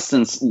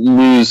Protestants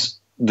lose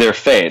their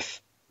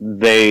faith,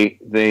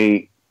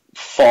 they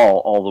fall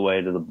all the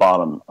way to the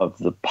bottom of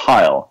the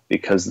pile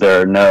because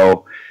there are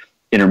no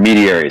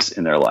intermediaries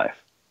in their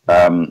life.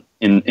 In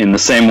the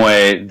same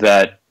way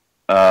that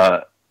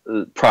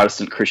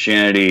Protestant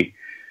Christianity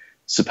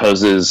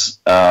supposes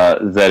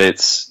that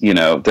it's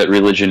that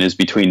religion is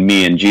between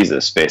me and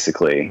Jesus,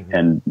 basically,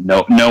 and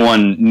no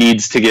one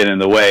needs to get in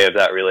the way of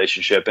that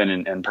relationship,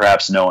 and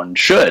perhaps no one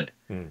should.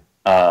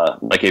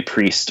 Like a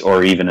priest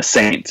or even a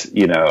saint,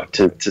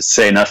 to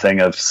say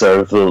nothing of sort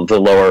of the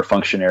lower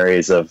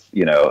functionaries of,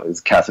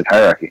 Catholic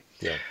hierarchy.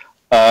 Yeah.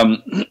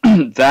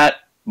 That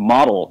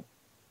model,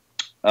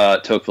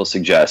 Tocqueville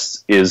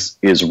suggests, is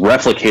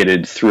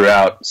replicated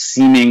throughout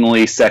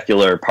seemingly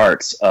secular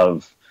parts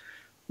of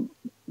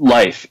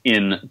life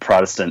in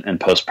Protestant and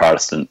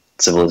post-Protestant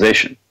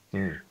civilization.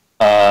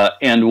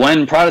 And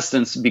when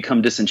Protestants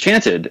become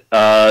disenchanted,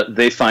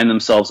 they find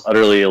themselves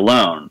utterly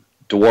alone,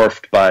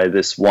 dwarfed by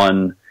this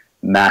one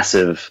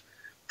massive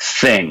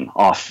thing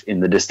off in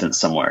the distance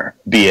somewhere,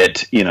 be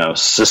it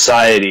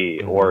society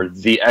or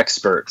the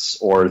experts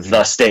or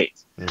the state,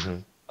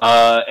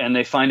 and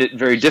they find it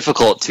very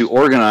difficult to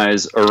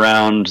organize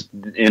around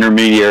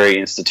intermediary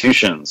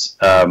institutions,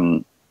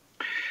 and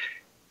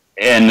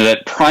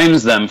that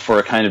primes them for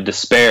a kind of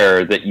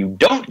despair that you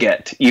don't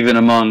get even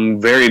among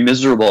very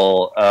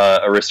miserable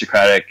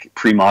aristocratic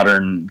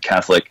pre-modern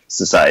Catholic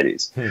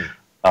societies.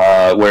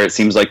 Where it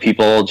seems like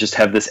people just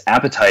have this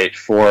appetite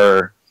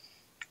for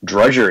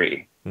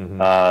drudgery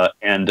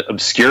and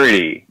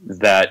obscurity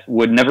that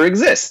would never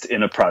exist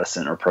in a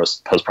Protestant or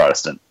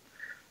post-Protestant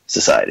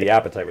society. The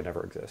appetite would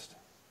never exist.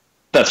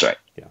 That's right.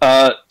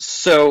 Yeah.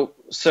 So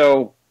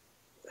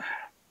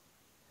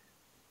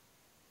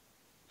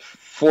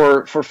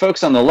for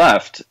folks on the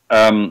left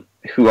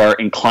who are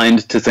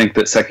inclined to think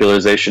that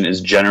secularization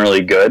is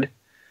generally good,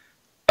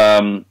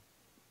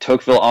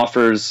 Tocqueville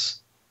offers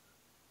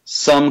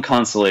some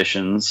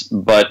consolations,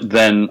 but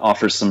then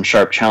offers some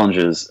sharp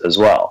challenges as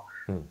well,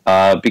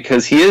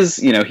 because he is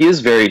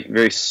very,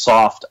 very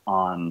soft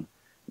on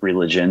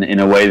religion in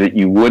a way that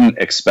you wouldn't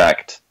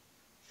expect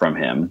from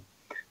him,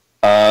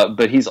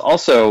 but he's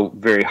also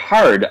very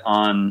hard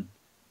on,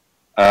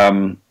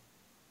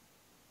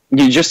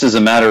 just as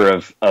a matter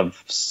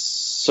of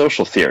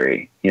social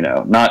theory,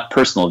 not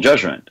personal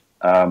judgment.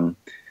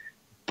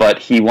 But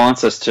he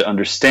wants us to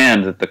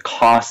understand that the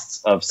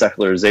costs of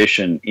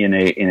secularization in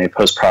a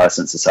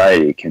post-Protestant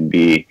society can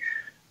be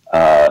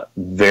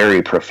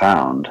very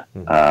profound,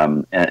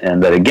 and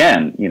that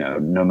again,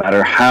 no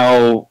matter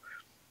how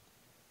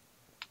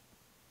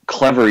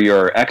clever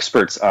your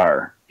experts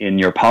are in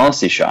your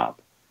policy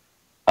shop,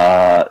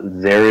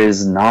 there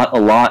is not a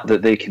lot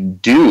that they can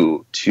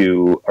do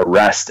to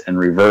arrest and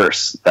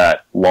reverse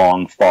that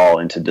long fall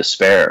into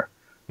despair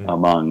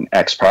among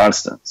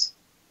ex-Protestants.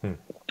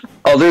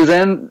 Other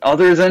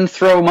than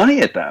throw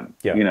money at them,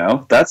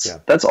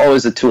 that's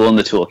always a tool in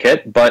the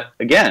toolkit. But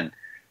again,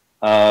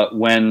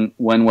 when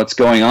what's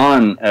going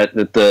on at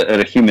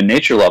a human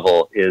nature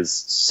level is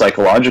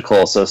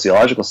psychological,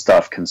 sociological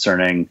stuff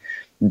concerning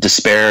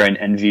despair and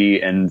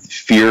envy and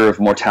fear of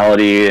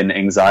mortality and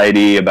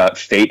anxiety about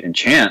fate and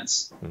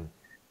chance.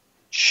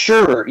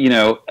 Sure,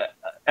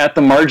 at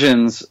the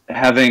margins,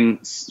 having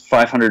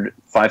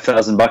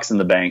 $5,000 in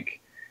the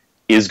bank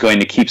is going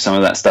to keep some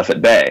of that stuff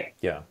at bay.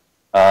 Yeah.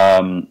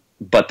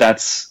 But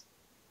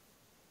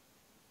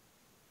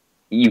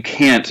you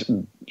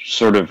can't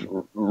sort of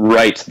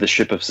right the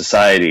ship of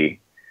society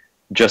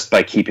just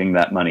by keeping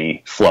that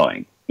money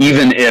flowing.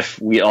 Even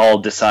if we all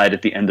decide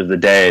at the end of the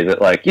day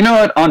that, like, you know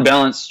what, on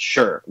balance,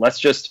 sure, let's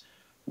just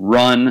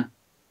run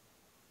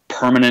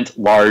permanent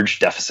large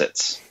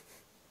deficits.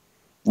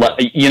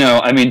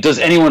 Does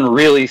anyone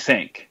really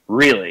think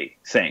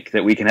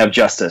that we can have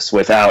justice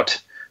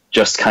without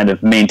just kind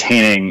of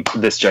maintaining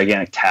this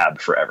gigantic tab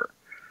forever?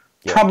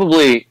 Yeah.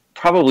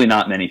 Probably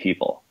not many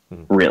people,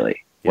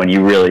 really, when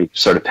you really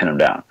sort of pin them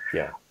down.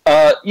 Yeah.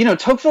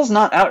 Tocqueville's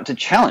not out to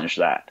challenge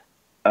that.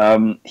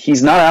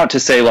 He's not out to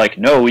say, like,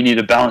 no, we need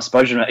a balanced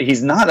budget.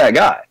 He's not that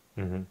guy.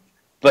 Mm-hmm.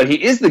 But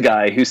he is the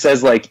guy who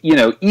says, like,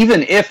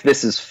 even if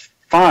this is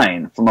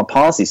fine from a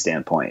policy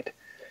standpoint,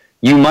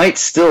 you might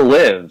still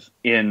live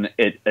in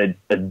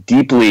a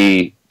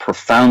deeply,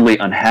 profoundly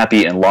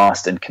unhappy and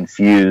lost and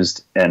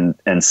confused and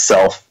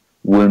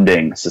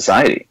self-wounding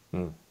society.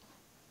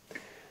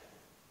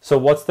 So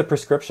what's the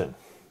prescription?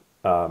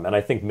 And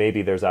I think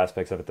maybe there's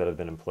aspects of it that have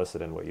been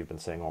implicit in what you've been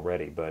saying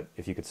already, but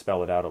if you could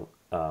spell it out,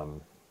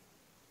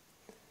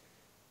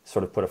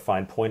 sort of put a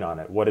fine point on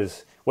it. What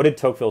did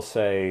Tocqueville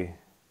say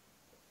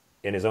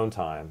in his own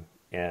time,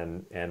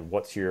 and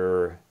what's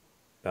your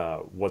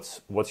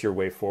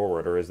way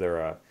forward, or is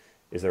there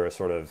a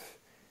sort of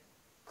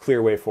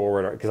clear way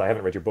forward? Because I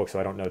haven't read your book, so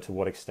I don't know to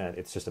what extent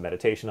it's just a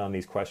meditation on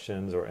these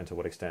questions, and to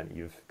what extent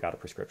you've got a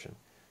prescription.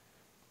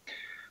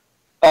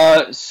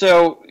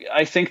 So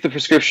I think the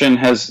prescription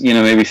has,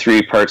 maybe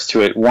three parts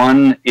to it.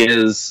 One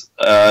is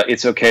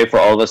it's okay for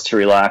all of us to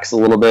relax a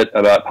little bit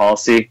about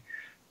policy.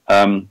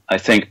 I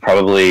think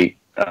probably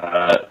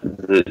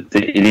the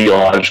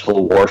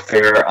ideological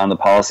warfare on the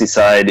policy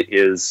side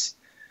is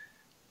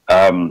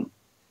about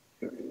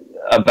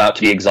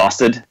to be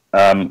exhausted.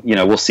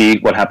 We'll see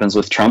what happens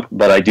with Trump,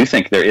 but I do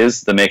think there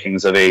is the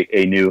makings of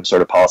a new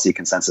sort of policy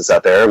consensus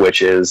out there,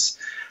 which is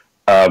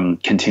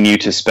continue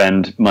to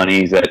spend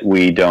money that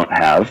we don't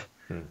have,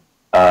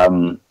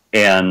 and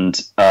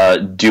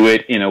do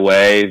it in a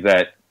way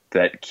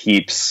that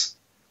keeps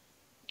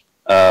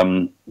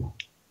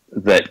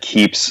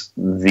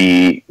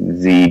the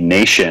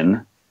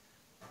nation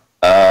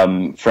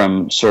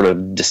from sort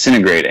of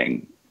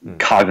disintegrating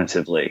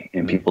cognitively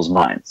in people's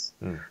minds.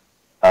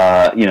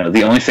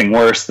 The only thing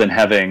worse than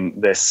having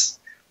this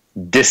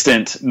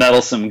distant,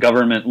 meddlesome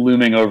government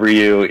looming over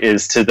you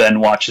is to then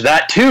watch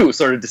that too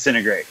sort of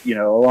disintegrate,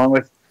 along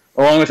with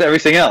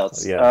everything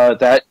else. Yeah.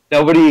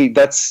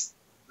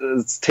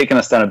 It's taken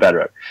us down a bad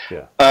road.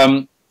 Yeah.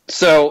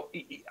 So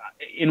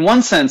in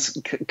one sense,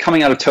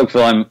 coming out of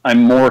Tocqueville,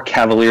 I'm more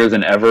cavalier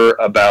than ever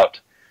about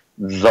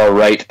the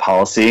right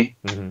policy.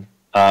 Mm-hmm.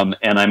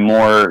 And I'm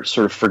more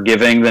sort of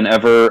forgiving than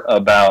ever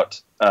about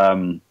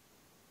the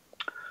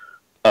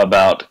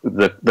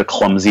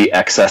clumsy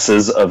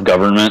excesses of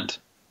government.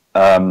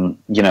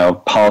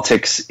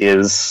 Politics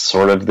is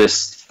sort of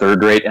this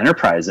third-rate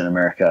enterprise in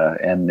America,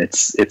 and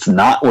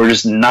we're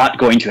just not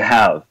going to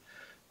have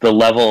the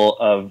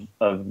level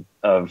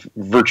of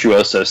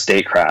virtuoso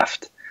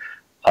statecraft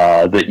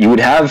that you would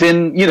have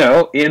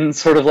in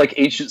sort of like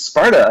ancient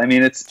Sparta. I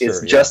mean, it's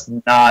just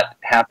not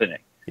happening.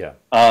 Yeah.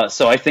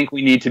 So I think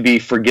we need to be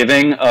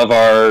forgiving of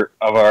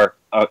our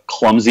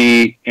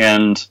clumsy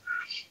and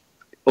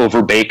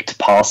overbaked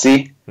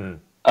policy.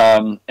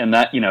 And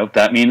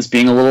that means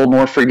being a little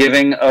more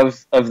forgiving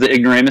of the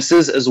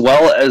ignoramuses as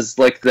well as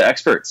like the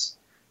experts.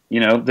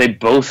 They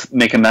both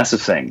make a mess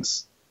of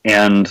things,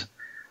 and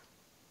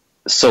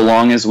so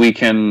long as we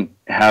can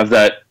have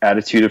that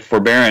attitude of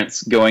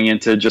forbearance going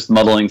into just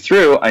muddling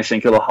through, I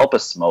think it'll help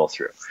us to muddle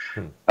through.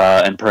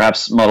 And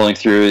perhaps muddling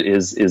through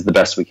is the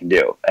best we can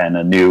do, and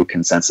a new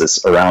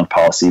consensus around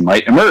policy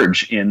might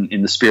emerge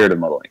in the spirit of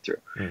muddling through.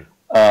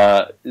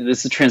 This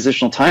is a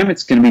transitional time.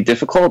 It's going to be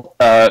difficult.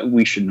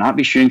 We should not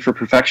be shooting for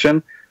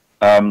perfection,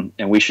 and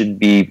we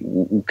should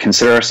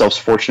consider ourselves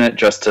fortunate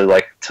just to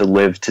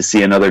live to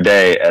see another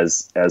day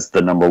as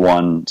the number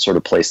one sort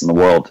of place in the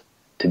world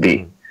to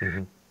be.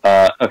 Mm-hmm.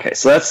 Okay,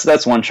 so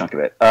that's one chunk of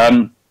it.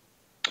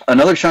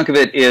 Another chunk of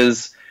it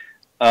is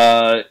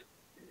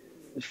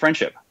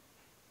friendship.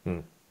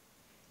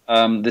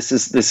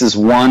 This is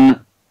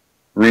one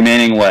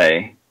remaining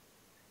way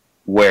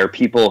where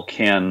people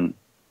can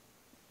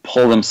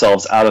pull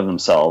themselves out of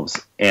themselves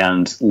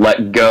and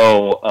let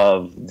go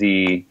of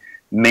the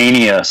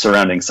mania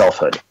surrounding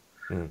selfhood.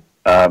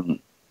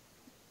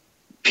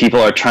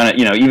 People are trying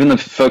to, even the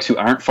folks who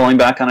aren't falling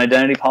back on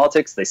identity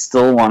politics, they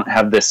still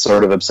have this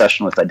sort of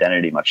obsession with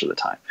identity much of the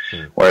time,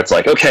 where it's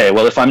like, okay,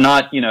 well, if I'm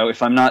not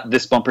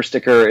this bumper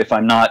sticker, if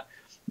I'm not,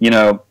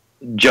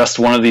 just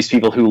one of these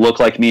people who look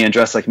like me and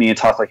dress like me and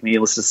talk like me,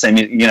 listen to the same,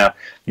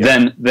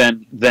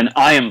 then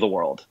I am the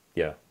world.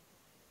 Yeah.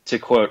 To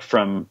quote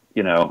from,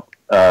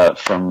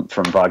 from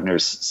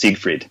Wagner's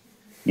Siegfried,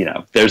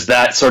 there's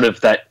that sort of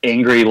that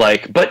angry,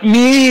 like, but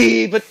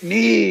me, there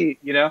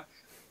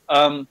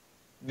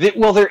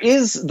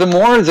is, the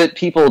more that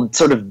people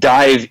sort of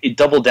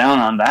double down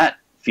on that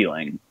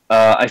feeling,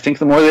 I think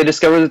the more they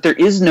discover that there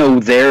is no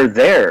there.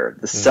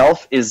 The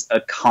self is a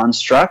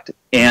construct,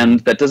 and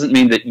that doesn't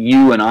mean that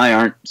you and I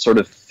aren't sort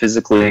of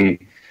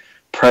physically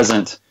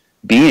present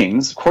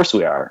beings. Of course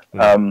we are.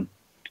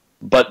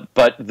 But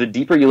the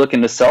deeper you look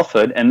into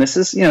selfhood, and this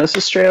is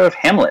straight out of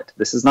Hamlet.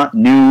 This is not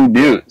new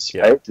news,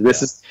 right?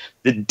 This is,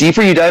 the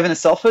deeper you dive into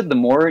selfhood, the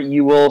more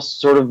you will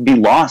sort of be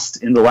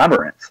lost in the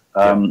labyrinth.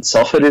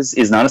 Selfhood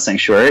is not a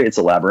sanctuary; it's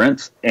a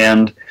labyrinth,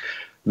 and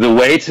the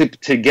way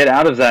to get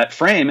out of that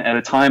frame at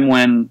a time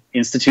when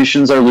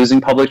institutions are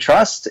losing public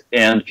trust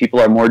and people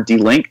are more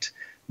delinked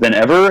than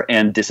ever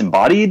and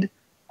disembodied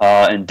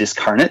and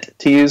discarnate,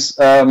 to use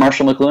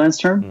Marshall McLuhan's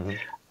term,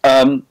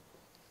 and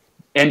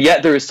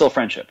yet there is still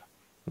friendship.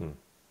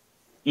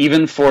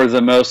 Even for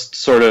the most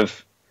sort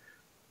of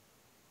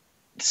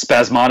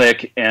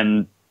spasmodic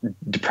and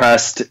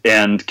depressed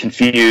and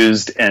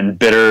confused and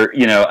bitter,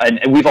 and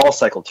we've all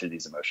cycled through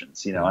these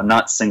emotions. I'm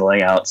not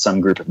singling out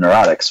some group of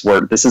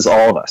neurotics. This is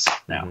all of us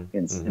now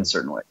in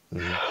certain ways.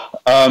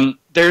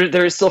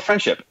 There is still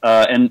friendship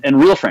and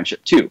real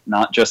friendship too,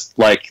 not just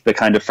like the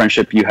kind of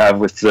friendship you have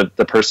with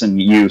the person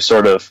you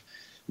sort of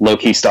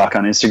low-key stalk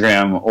on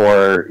Instagram,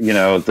 or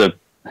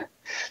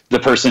the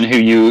person who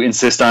you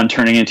insist on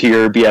turning into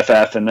your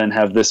BFF and then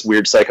have this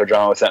weird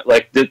psychodrama with them.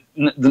 Like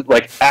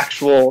like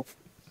actual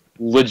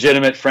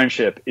legitimate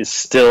friendship is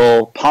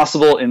still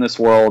possible in this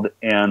world,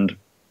 and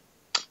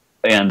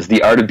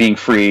the art of being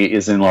free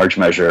is in large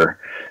measure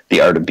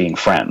the art of being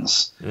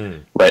friends,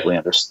 rightly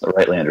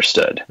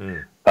understood.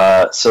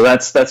 So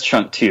that's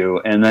chunk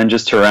 2, and then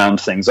just to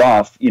round things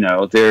off,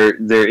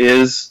 there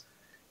is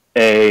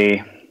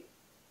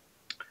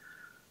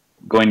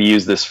going to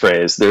use this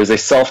phrase. There's a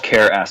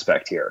self-care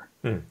aspect here,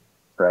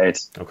 right?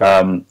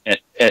 Okay.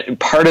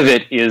 Part of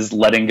it is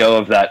letting go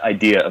of that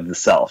idea of the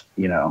self,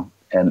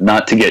 and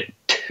not to get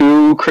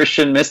too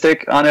Christian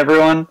mystic on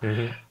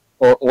everyone,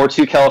 or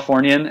too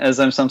Californian, as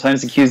I'm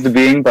sometimes accused of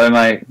being by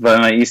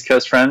my East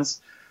Coast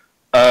friends.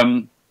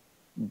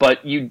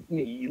 But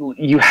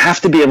you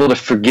have to be able to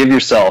forgive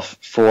yourself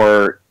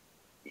for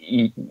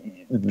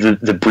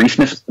the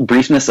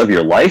briefness of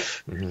your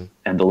life,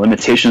 and the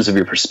limitations of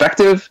your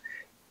perspective,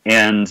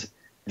 and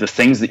the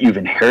things that you've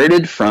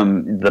inherited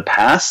from the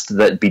past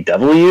that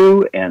bedevil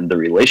you, and the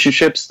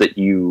relationships that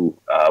you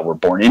were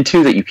born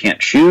into that you can't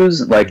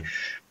choose. Like,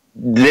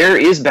 there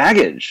is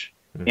baggage,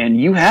 and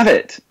you have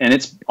it, and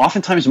it's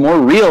oftentimes more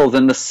real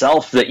than the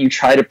self that you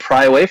try to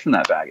pry away from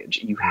that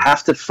baggage. You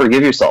have to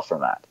forgive yourself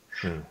from that.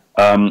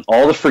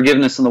 All the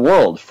forgiveness in the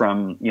world,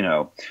 from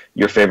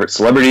your favorite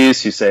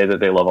celebrities who say that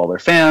they love all their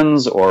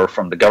fans, or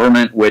from the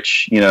government,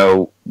 which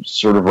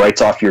sort of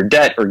writes off your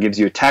debt or gives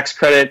you a tax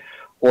credit,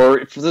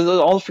 or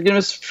all the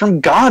forgiveness from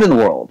God in the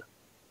world,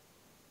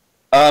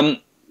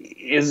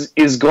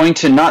 is going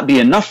to not be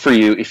enough for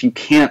you if you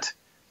can't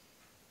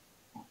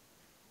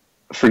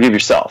forgive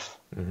yourself.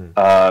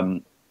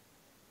 And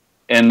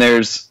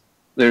there's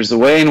a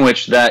way in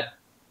which that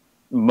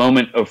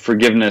moment of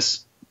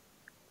forgiveness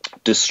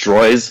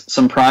destroys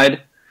some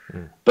pride,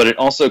 but it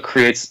also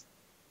creates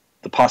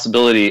the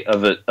possibility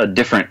of a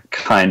different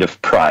kind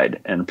of pride,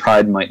 and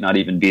pride might not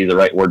even be the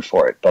right word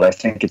for it, but I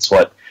think it's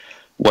what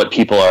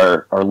people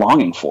are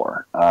longing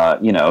for.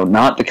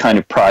 Not the kind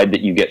of pride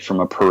that you get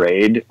from a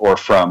parade, or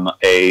from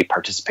a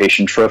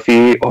participation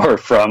trophy, or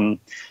from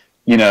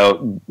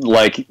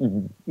like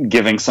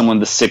giving someone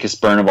the sickest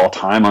burn of all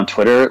time on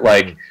Twitter.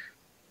 Like,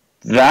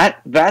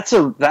 that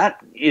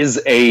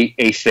is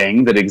a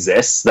thing that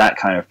exists, that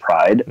kind of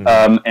pride,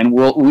 and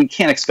we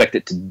can't expect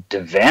it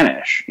to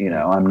vanish.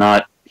 I'm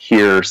not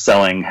here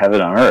selling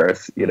heaven on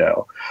earth,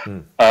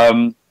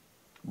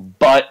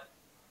 but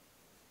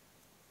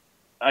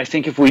I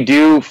think if we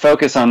do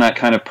focus on that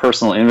kind of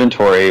personal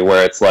inventory,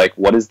 where it's like,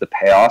 what is the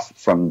payoff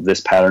from this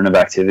pattern of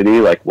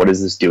activity? Like, what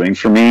is this doing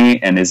for me?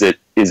 And is it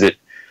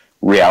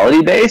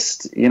reality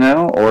based,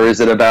 or is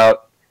it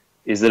about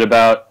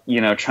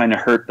trying to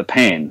hurt the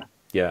pain?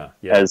 Yeah.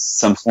 As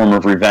some form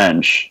of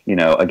revenge,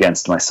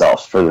 against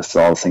myself for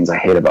all the things I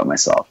hate about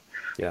myself.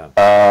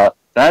 Yeah.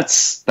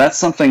 That's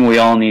something we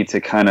all need to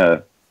kind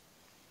of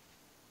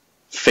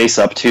face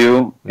up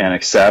to, and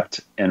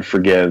accept and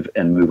forgive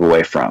and move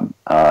away from.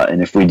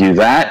 And if we do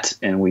that,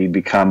 and we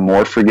become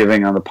more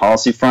forgiving on the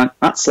policy front,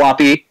 not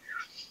sloppy,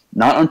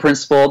 not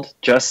unprincipled,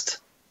 just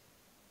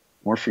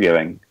more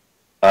forgiving,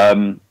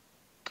 and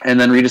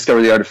then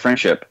rediscover the art of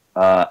friendship,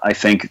 I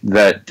think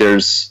that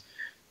there's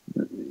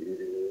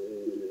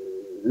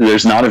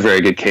not a very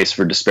good case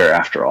for despair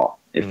after all,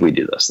 if we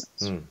do those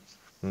things.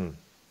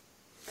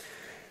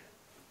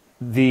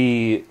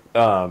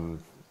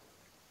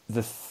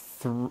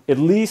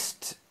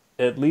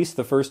 At least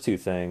the first two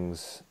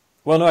things.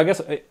 Well, no, I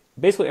guess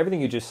basically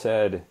everything you just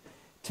said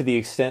to the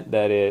extent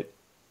that it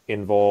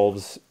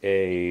involves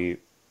a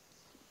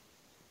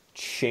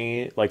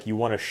change, like you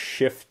want to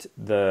shift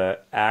the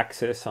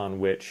axis on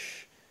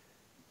which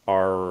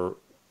our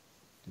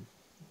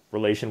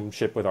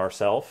relationship with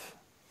ourself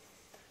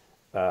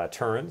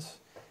turns,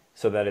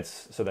 so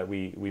that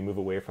we move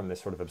away from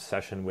this sort of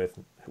obsession with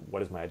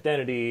what is my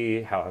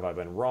identity, how have I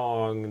been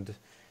wronged,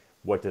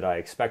 what did I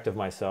expect of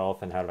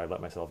myself, and how did I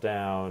let myself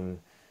down?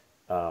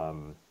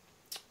 What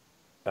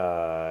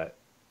are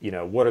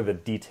the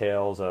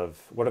details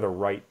of, what are the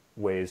right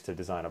ways to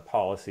design a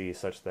policy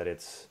such that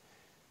it's,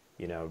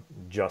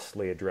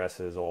 justly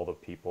addresses all the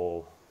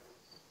people,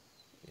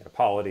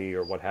 polity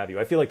or what have you.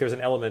 I feel like there's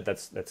an element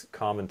that's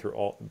common through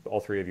all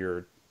three of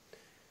your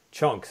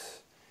chunks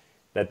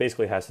that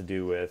basically has to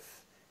do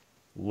with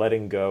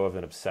letting go of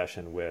an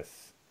obsession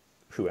with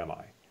who am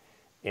I?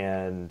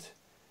 And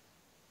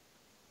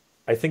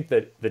I think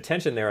that the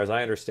tension there, as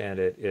I understand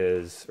it,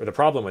 is, or the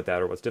problem with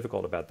that, or what's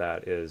difficult about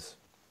that is,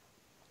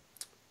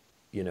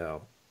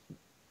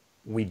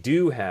 we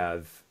do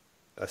have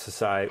a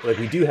society, like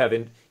we do have,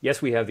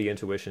 yes, we have the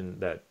intuition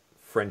that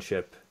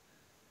friendship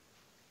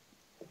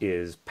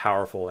is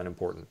powerful and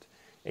important.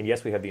 And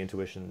yes, we have the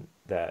intuition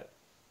that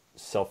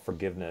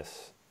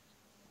self-forgiveness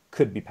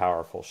could be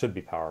powerful, should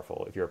be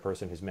powerful. If you're a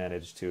person who's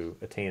managed to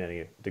attain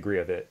any degree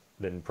of it,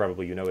 then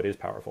probably it is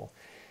powerful.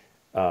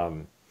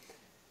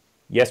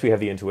 Yes, we have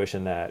the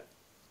intuition that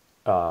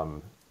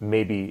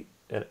maybe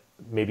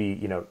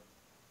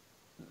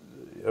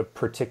a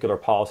particular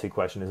policy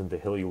question isn't the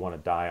hill you want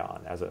to die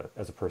on as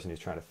a person who's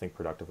trying to think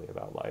productively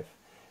about life.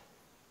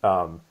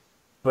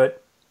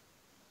 But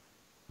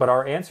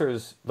our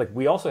answers, like,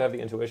 we also have the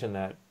intuition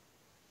that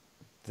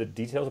the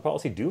details of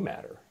policy do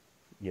matter,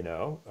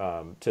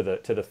 to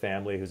the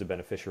family who's a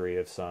beneficiary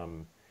of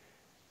some,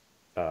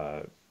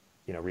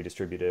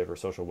 redistributive or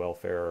social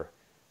welfare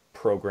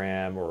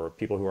program, or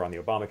people who are on the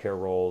Obamacare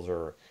rolls,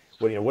 or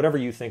whatever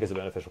you think is a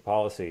beneficial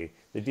policy.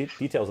 The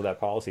details of that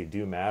policy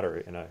do matter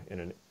in a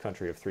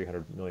country of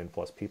 300 million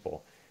plus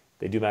people.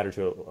 They do matter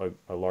to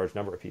a large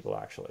number of people,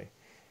 actually.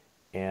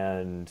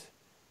 And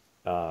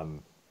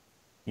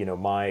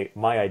my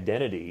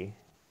identity,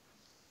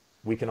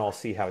 we can all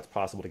see how it's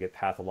possible to get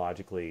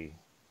pathologically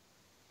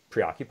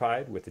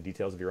preoccupied with the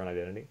details of your own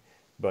identity,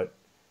 but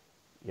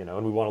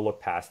and we want to look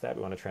past that.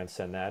 We want to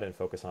transcend that and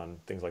focus on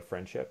things like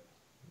friendship,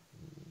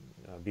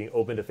 being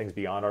open to things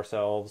beyond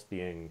ourselves,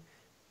 being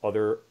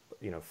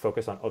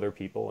focus on other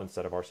people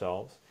instead of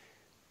ourselves.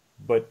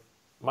 But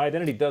my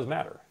identity does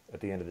matter at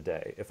the end of the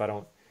day. If I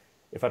don't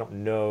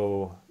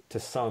know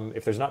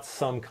if there's not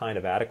some kind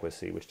of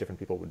adequacy, which different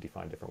people would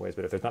define different ways,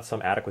 but if there's not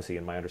some adequacy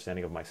in my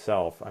understanding of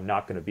myself, I'm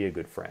not going to be a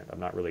good friend. I'm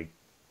not really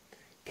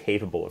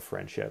capable of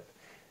friendship.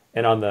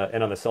 And on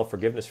the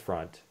self-forgiveness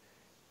front,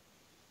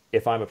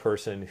 if I'm a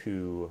person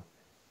who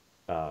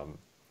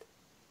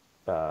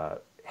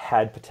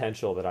had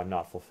potential that I'm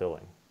not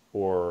fulfilling,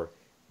 or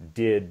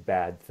did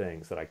bad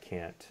things that I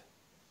can't,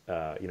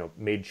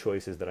 made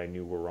choices that I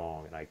knew were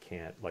wrong and I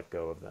can't let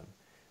go of them,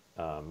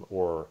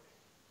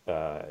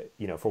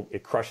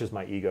 it crushes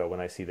my ego when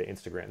I see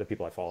the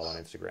people I follow on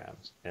Instagram,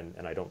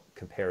 and I don't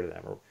compare to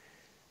them.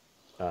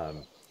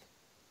 Or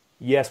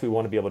yes, we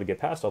want to be able to get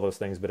past all those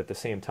things, but at the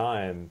same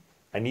time,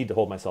 I need to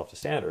hold myself to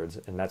standards,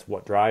 and that's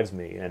what drives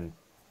me. And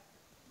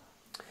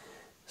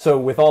so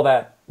with all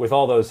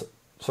those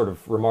sort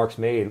of remarks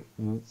made,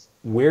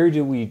 where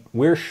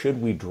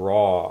should we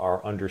draw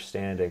our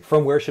understanding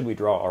from? Where should we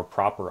draw our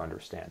proper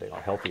understanding,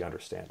 our healthy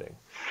understanding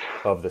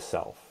of the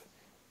self,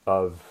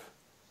 of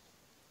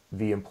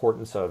the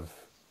importance of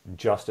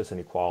justice and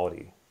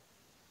equality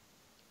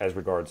as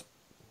regards,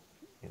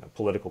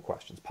 political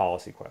questions,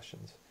 policy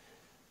questions?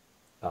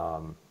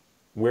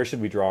 Where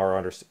should we draw our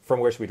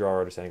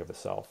understanding of the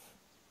self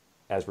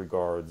as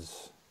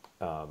regards,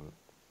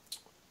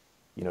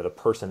 the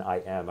person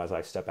I am as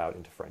I step out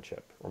into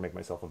friendship, or make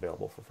myself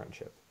available for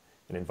friendship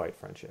and invite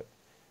friendship,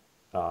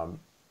 and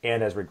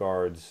as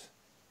regards,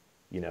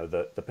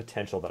 the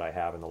potential that I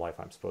have in the life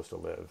I'm supposed to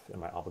live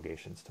and my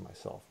obligations to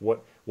myself.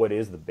 What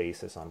is the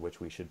basis on which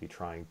we should be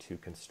trying to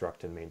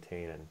construct and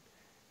maintain and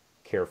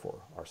care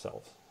for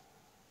ourselves?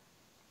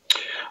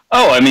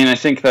 Oh, I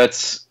think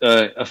that's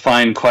a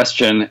fine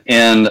question,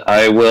 and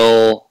I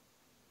will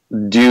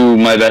do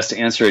my best to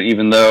answer it,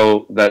 even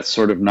though that's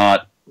sort of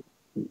not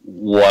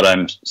what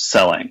I'm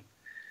selling.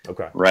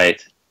 Okay.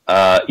 Right.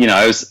 I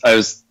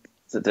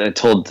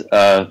told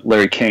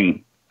Larry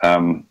King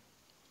in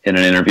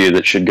an interview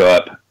that should go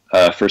up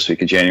first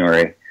week of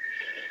January.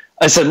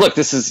 I said, look,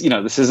 this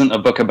isn't a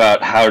book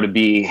about how to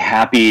be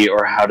happy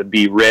or how to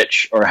be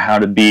rich or how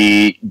to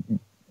be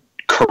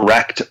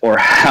correct or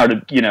how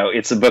to,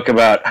 it's a book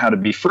about how to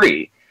be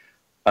free.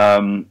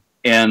 And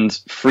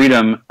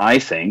freedom, I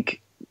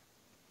think,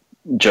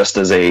 just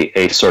as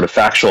a sort of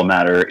factual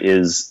matter,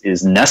 is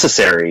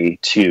necessary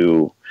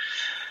to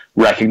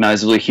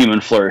recognizably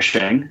human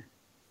flourishing.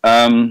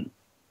 But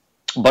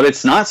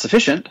it's not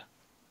sufficient.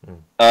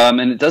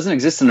 And it doesn't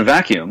exist in a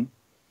vacuum.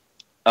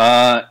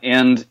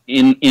 And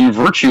in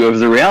virtue of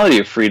the reality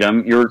of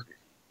freedom,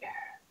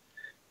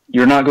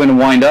 you're not going to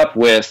wind up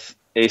with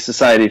a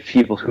society of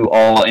people who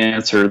all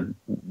answer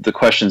the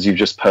questions you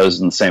just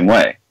posed in the same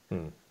way.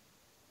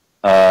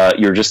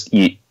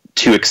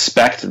 To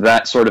expect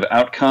that sort of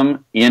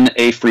outcome in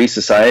a free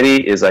society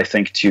is, I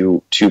think,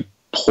 to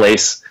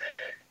place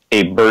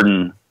a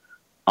burden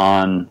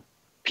on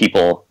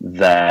people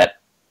that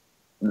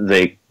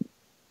they're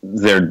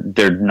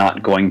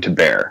not going to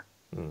bear.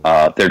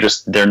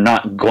 They're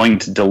not going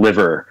to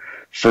deliver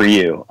for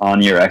you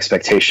on your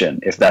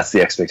expectation, if that's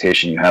the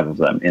expectation you have of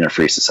them in a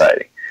free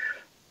society.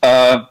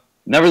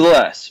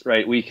 Nevertheless,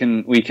 right, we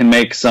can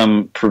make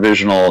some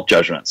provisional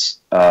judgments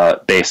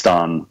based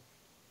on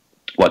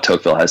what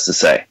Tocqueville has to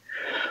say.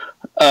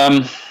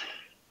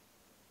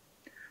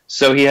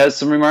 So he has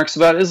some remarks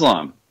about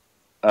Islam.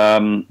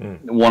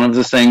 One of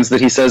the things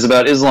that he says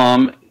about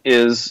Islam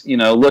is,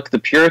 look, the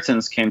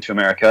Puritans came to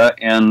America,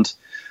 and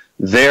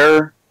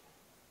their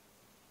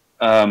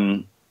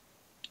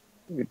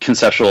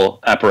conceptual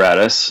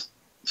apparatus,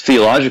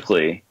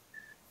 theologically,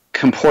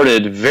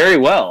 comported very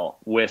well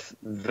with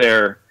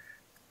their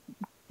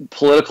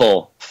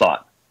political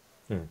thought,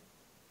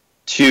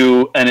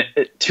 to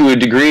a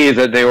degree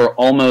that they were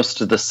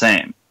almost the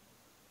same.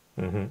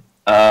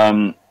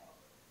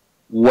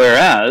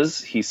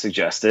 Whereas, he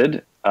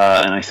suggested,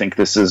 and I think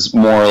this is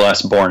more or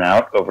less borne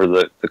out over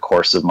the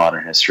course of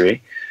modern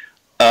history,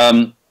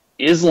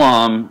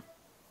 Islam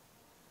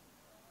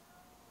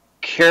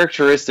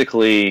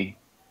characteristically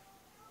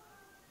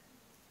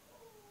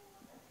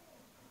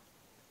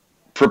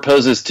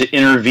proposes to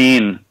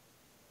intervene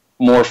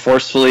more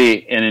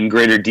forcefully and in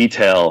greater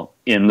detail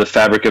in the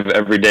fabric of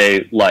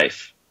everyday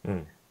life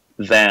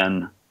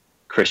than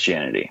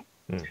Christianity.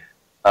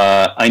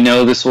 I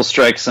know this will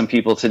strike some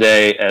people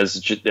today as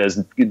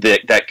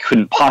that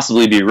couldn't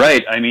possibly be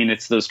right. I mean,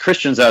 it's those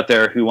Christians out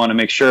there who want to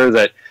make sure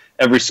that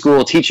every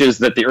school teaches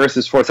that the earth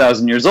is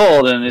 4,000 years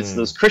old, and it's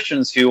those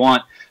Christians who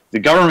want the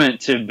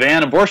government to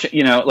ban abortion.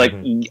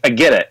 I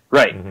get it,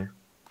 right.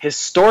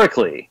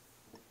 Historically,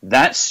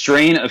 that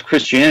strain of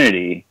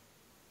Christianity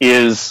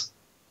is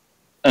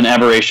an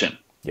aberration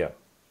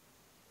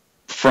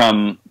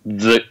from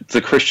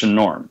the Christian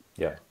norm.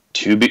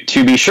 To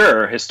be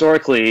sure,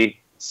 historically,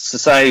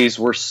 societies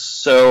were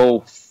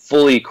so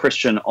fully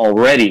Christian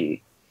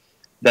already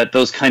that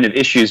those kind of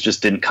issues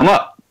just didn't come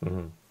up.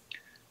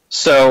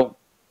 So,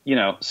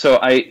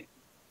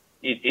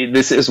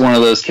 this is one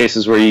of those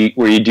cases where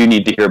you do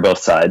need to hear both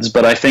sides.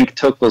 But I think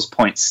Tocqueville's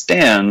point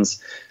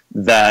stands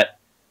that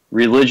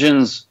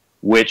religions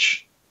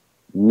which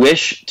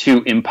wish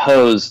to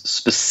impose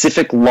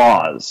specific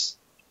laws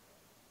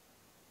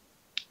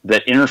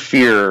that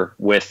interfere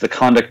with the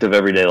conduct of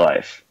everyday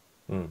life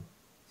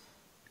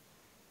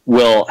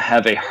will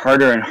have a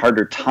harder and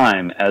harder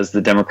time as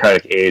the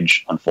democratic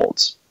age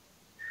unfolds.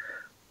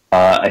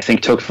 I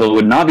think Tocqueville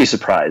would not be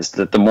surprised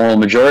that the moral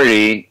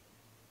majority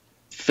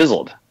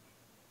fizzled.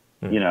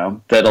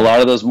 That a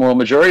lot of those moral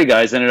majority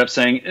guys ended up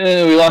saying,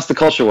 we lost the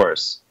culture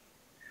wars.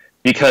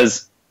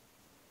 Because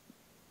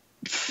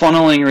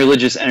funneling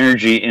religious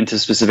energy into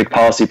specific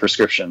policy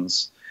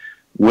prescriptions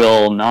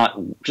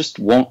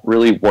won't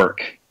really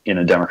work in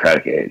a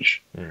democratic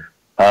age.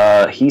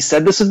 He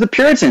said this of the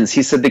Puritans.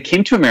 He said they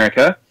came to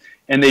America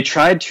and they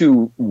tried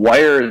to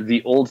wire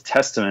the Old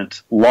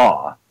Testament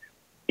law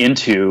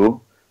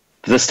into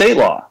the state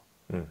law.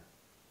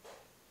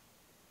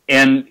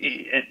 And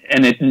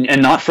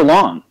not for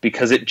long,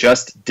 because it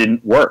just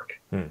didn't work.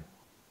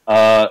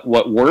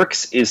 What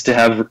works is to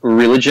have a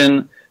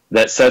religion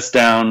that sets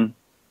down,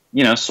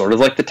 sort of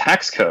like the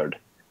tax code.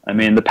 I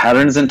mean, the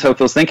patterns in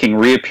Tocqueville's thinking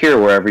reappear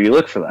wherever you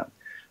look for them.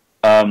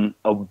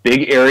 A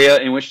big area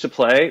in which to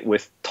play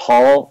with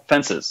tall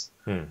fences.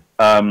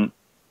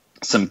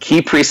 Some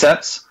key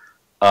precepts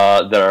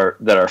that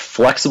are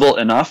flexible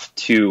enough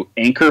to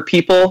anchor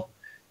people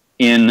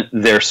in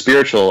their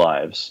spiritual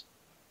lives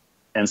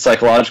and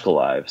psychological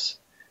lives,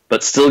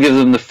 but still give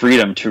them the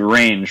freedom to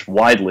range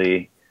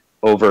widely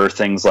over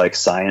things like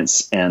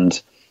science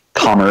and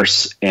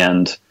commerce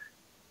and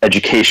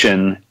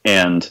education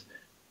and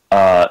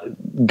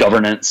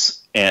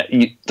governance.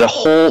 And the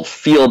whole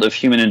field of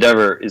human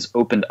endeavor is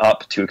opened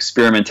up to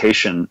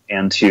experimentation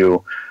and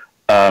to,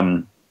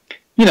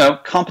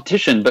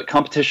 competition, but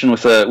competition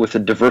with a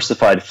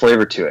diversified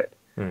flavor to it.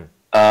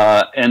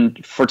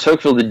 And for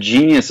Tocqueville, the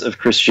genius of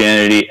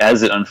Christianity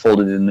as it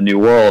unfolded in the New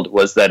World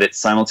was that it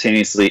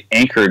simultaneously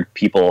anchored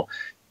people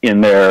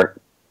in their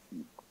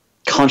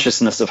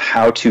consciousness of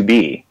how to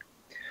be,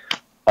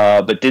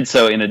 but did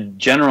so in a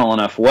general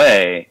enough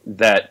way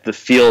that the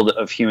field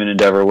of human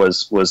endeavor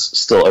was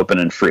still open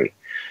and free.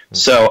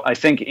 So I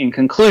think in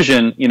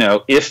conclusion,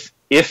 if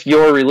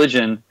your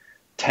religion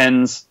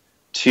tends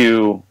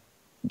to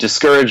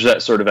discourage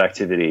that sort of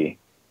activity,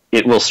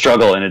 it will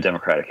struggle in a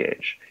democratic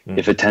age.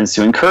 If it tends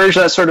to encourage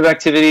that sort of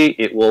activity,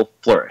 it will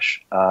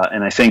flourish.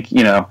 And I think,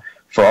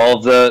 for all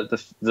of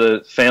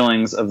the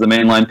failings of the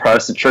mainline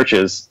Protestant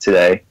churches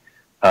today,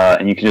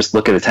 and you can just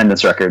look at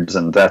attendance records,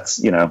 and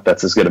that's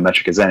as good a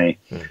metric as any.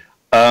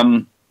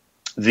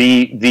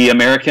 The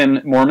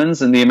American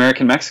Mormons and the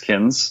American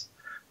Mexicans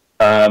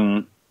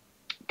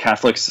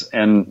Catholics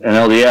and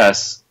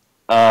LDS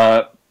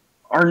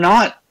are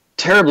not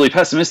terribly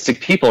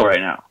pessimistic people right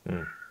now.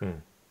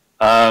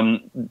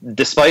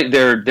 Despite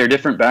their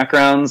different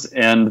backgrounds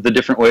and the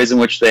different ways in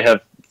which they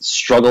have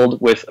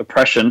struggled with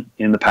oppression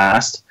in the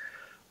past,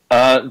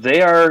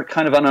 they are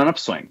kind of on an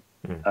upswing.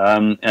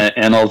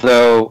 And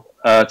although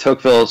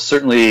Tocqueville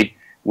certainly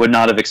would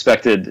not have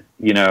expected,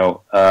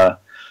 a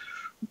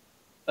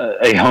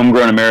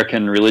homegrown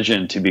American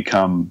religion to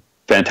become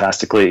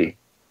fantastically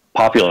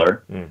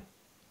popular,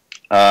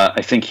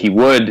 I think he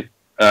would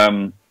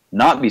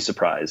not be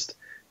surprised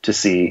to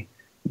see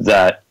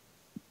that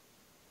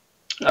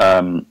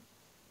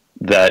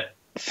that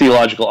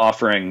theological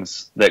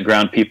offerings that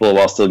ground people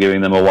while still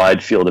giving them a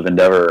wide field of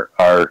endeavor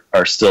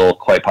are still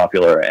quite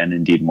popular, and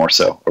indeed more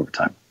so over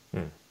time.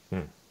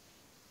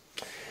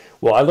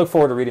 Well, I look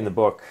forward to reading the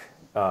book.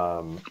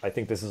 I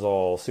think this is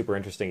all super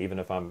interesting, even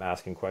if I'm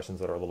asking questions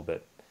that are a little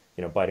bit,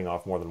 biting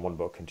off more than one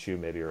book can chew,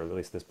 maybe, or at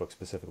least this book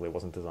specifically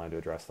wasn't designed to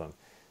address them.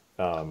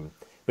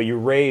 But you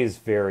raise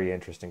very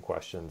interesting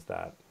questions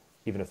that,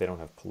 even if they don't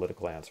have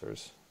political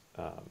answers,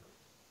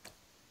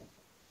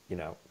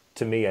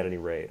 to me at any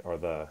rate, are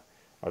the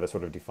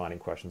sort of defining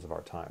questions of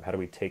our time. How do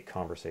we take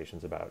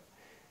conversations about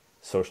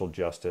social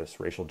justice,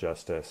 racial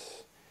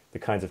justice, the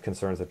kinds of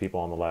concerns that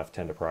people on the left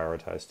tend to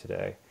prioritize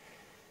today,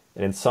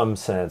 and in some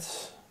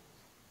sense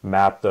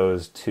map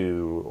those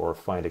to, or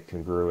find a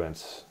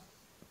congruence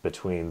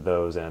between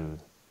those and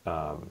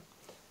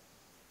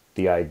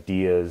the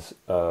ideas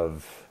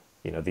of,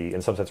 the,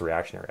 in some sense,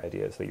 reactionary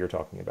ideas that you're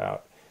talking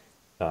about.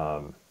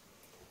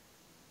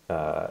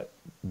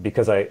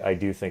 Because I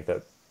do think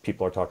that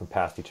people are talking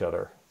past each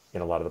other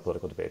in a lot of the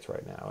political debates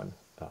right now. And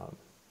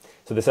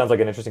so this sounds like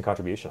an interesting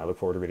contribution. I look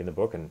forward to reading the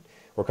book, and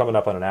we're coming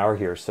up on an hour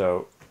here,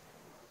 so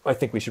I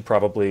think we should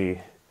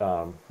probably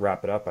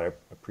wrap it up. I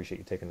appreciate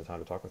you taking the time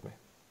to talk with me.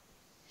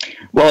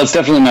 Well, it's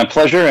definitely my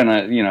pleasure,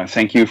 and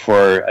thank you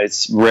for.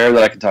 It's rare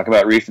that I can talk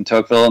about Rieff and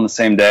Tocqueville in the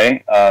same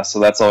day, so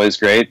that's always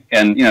great.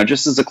 And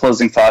just as a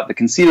closing thought, the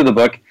conceit of the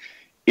book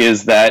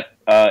is that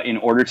in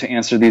order to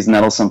answer these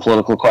nettlesome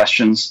political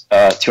questions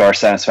to our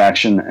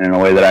satisfaction and in a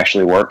way that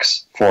actually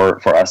works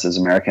for us as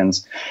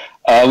Americans,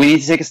 we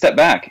need to take a step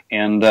back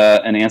and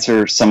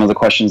answer some of the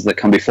questions that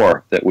come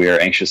before that we are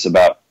anxious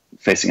about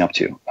facing up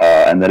to,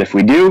 and that if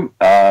we do,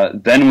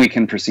 then we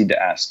can proceed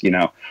to ask,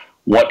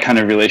 what kind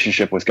of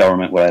relationship with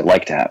government would I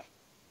like to have?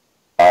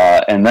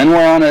 And then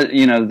we're on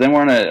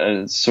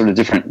a sort of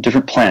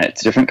different planet,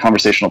 different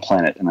conversational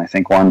planet, and I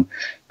think one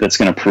that's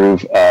going to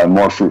prove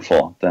more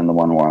fruitful than the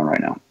one we're on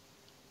right now.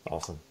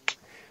 Awesome.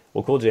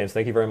 Well, cool, James.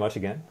 Thank you very much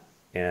again,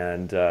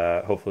 and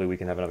hopefully we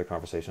can have another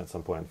conversation at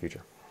some point in the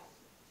future.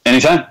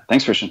 Anytime.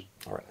 Thanks, Christian.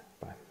 All right.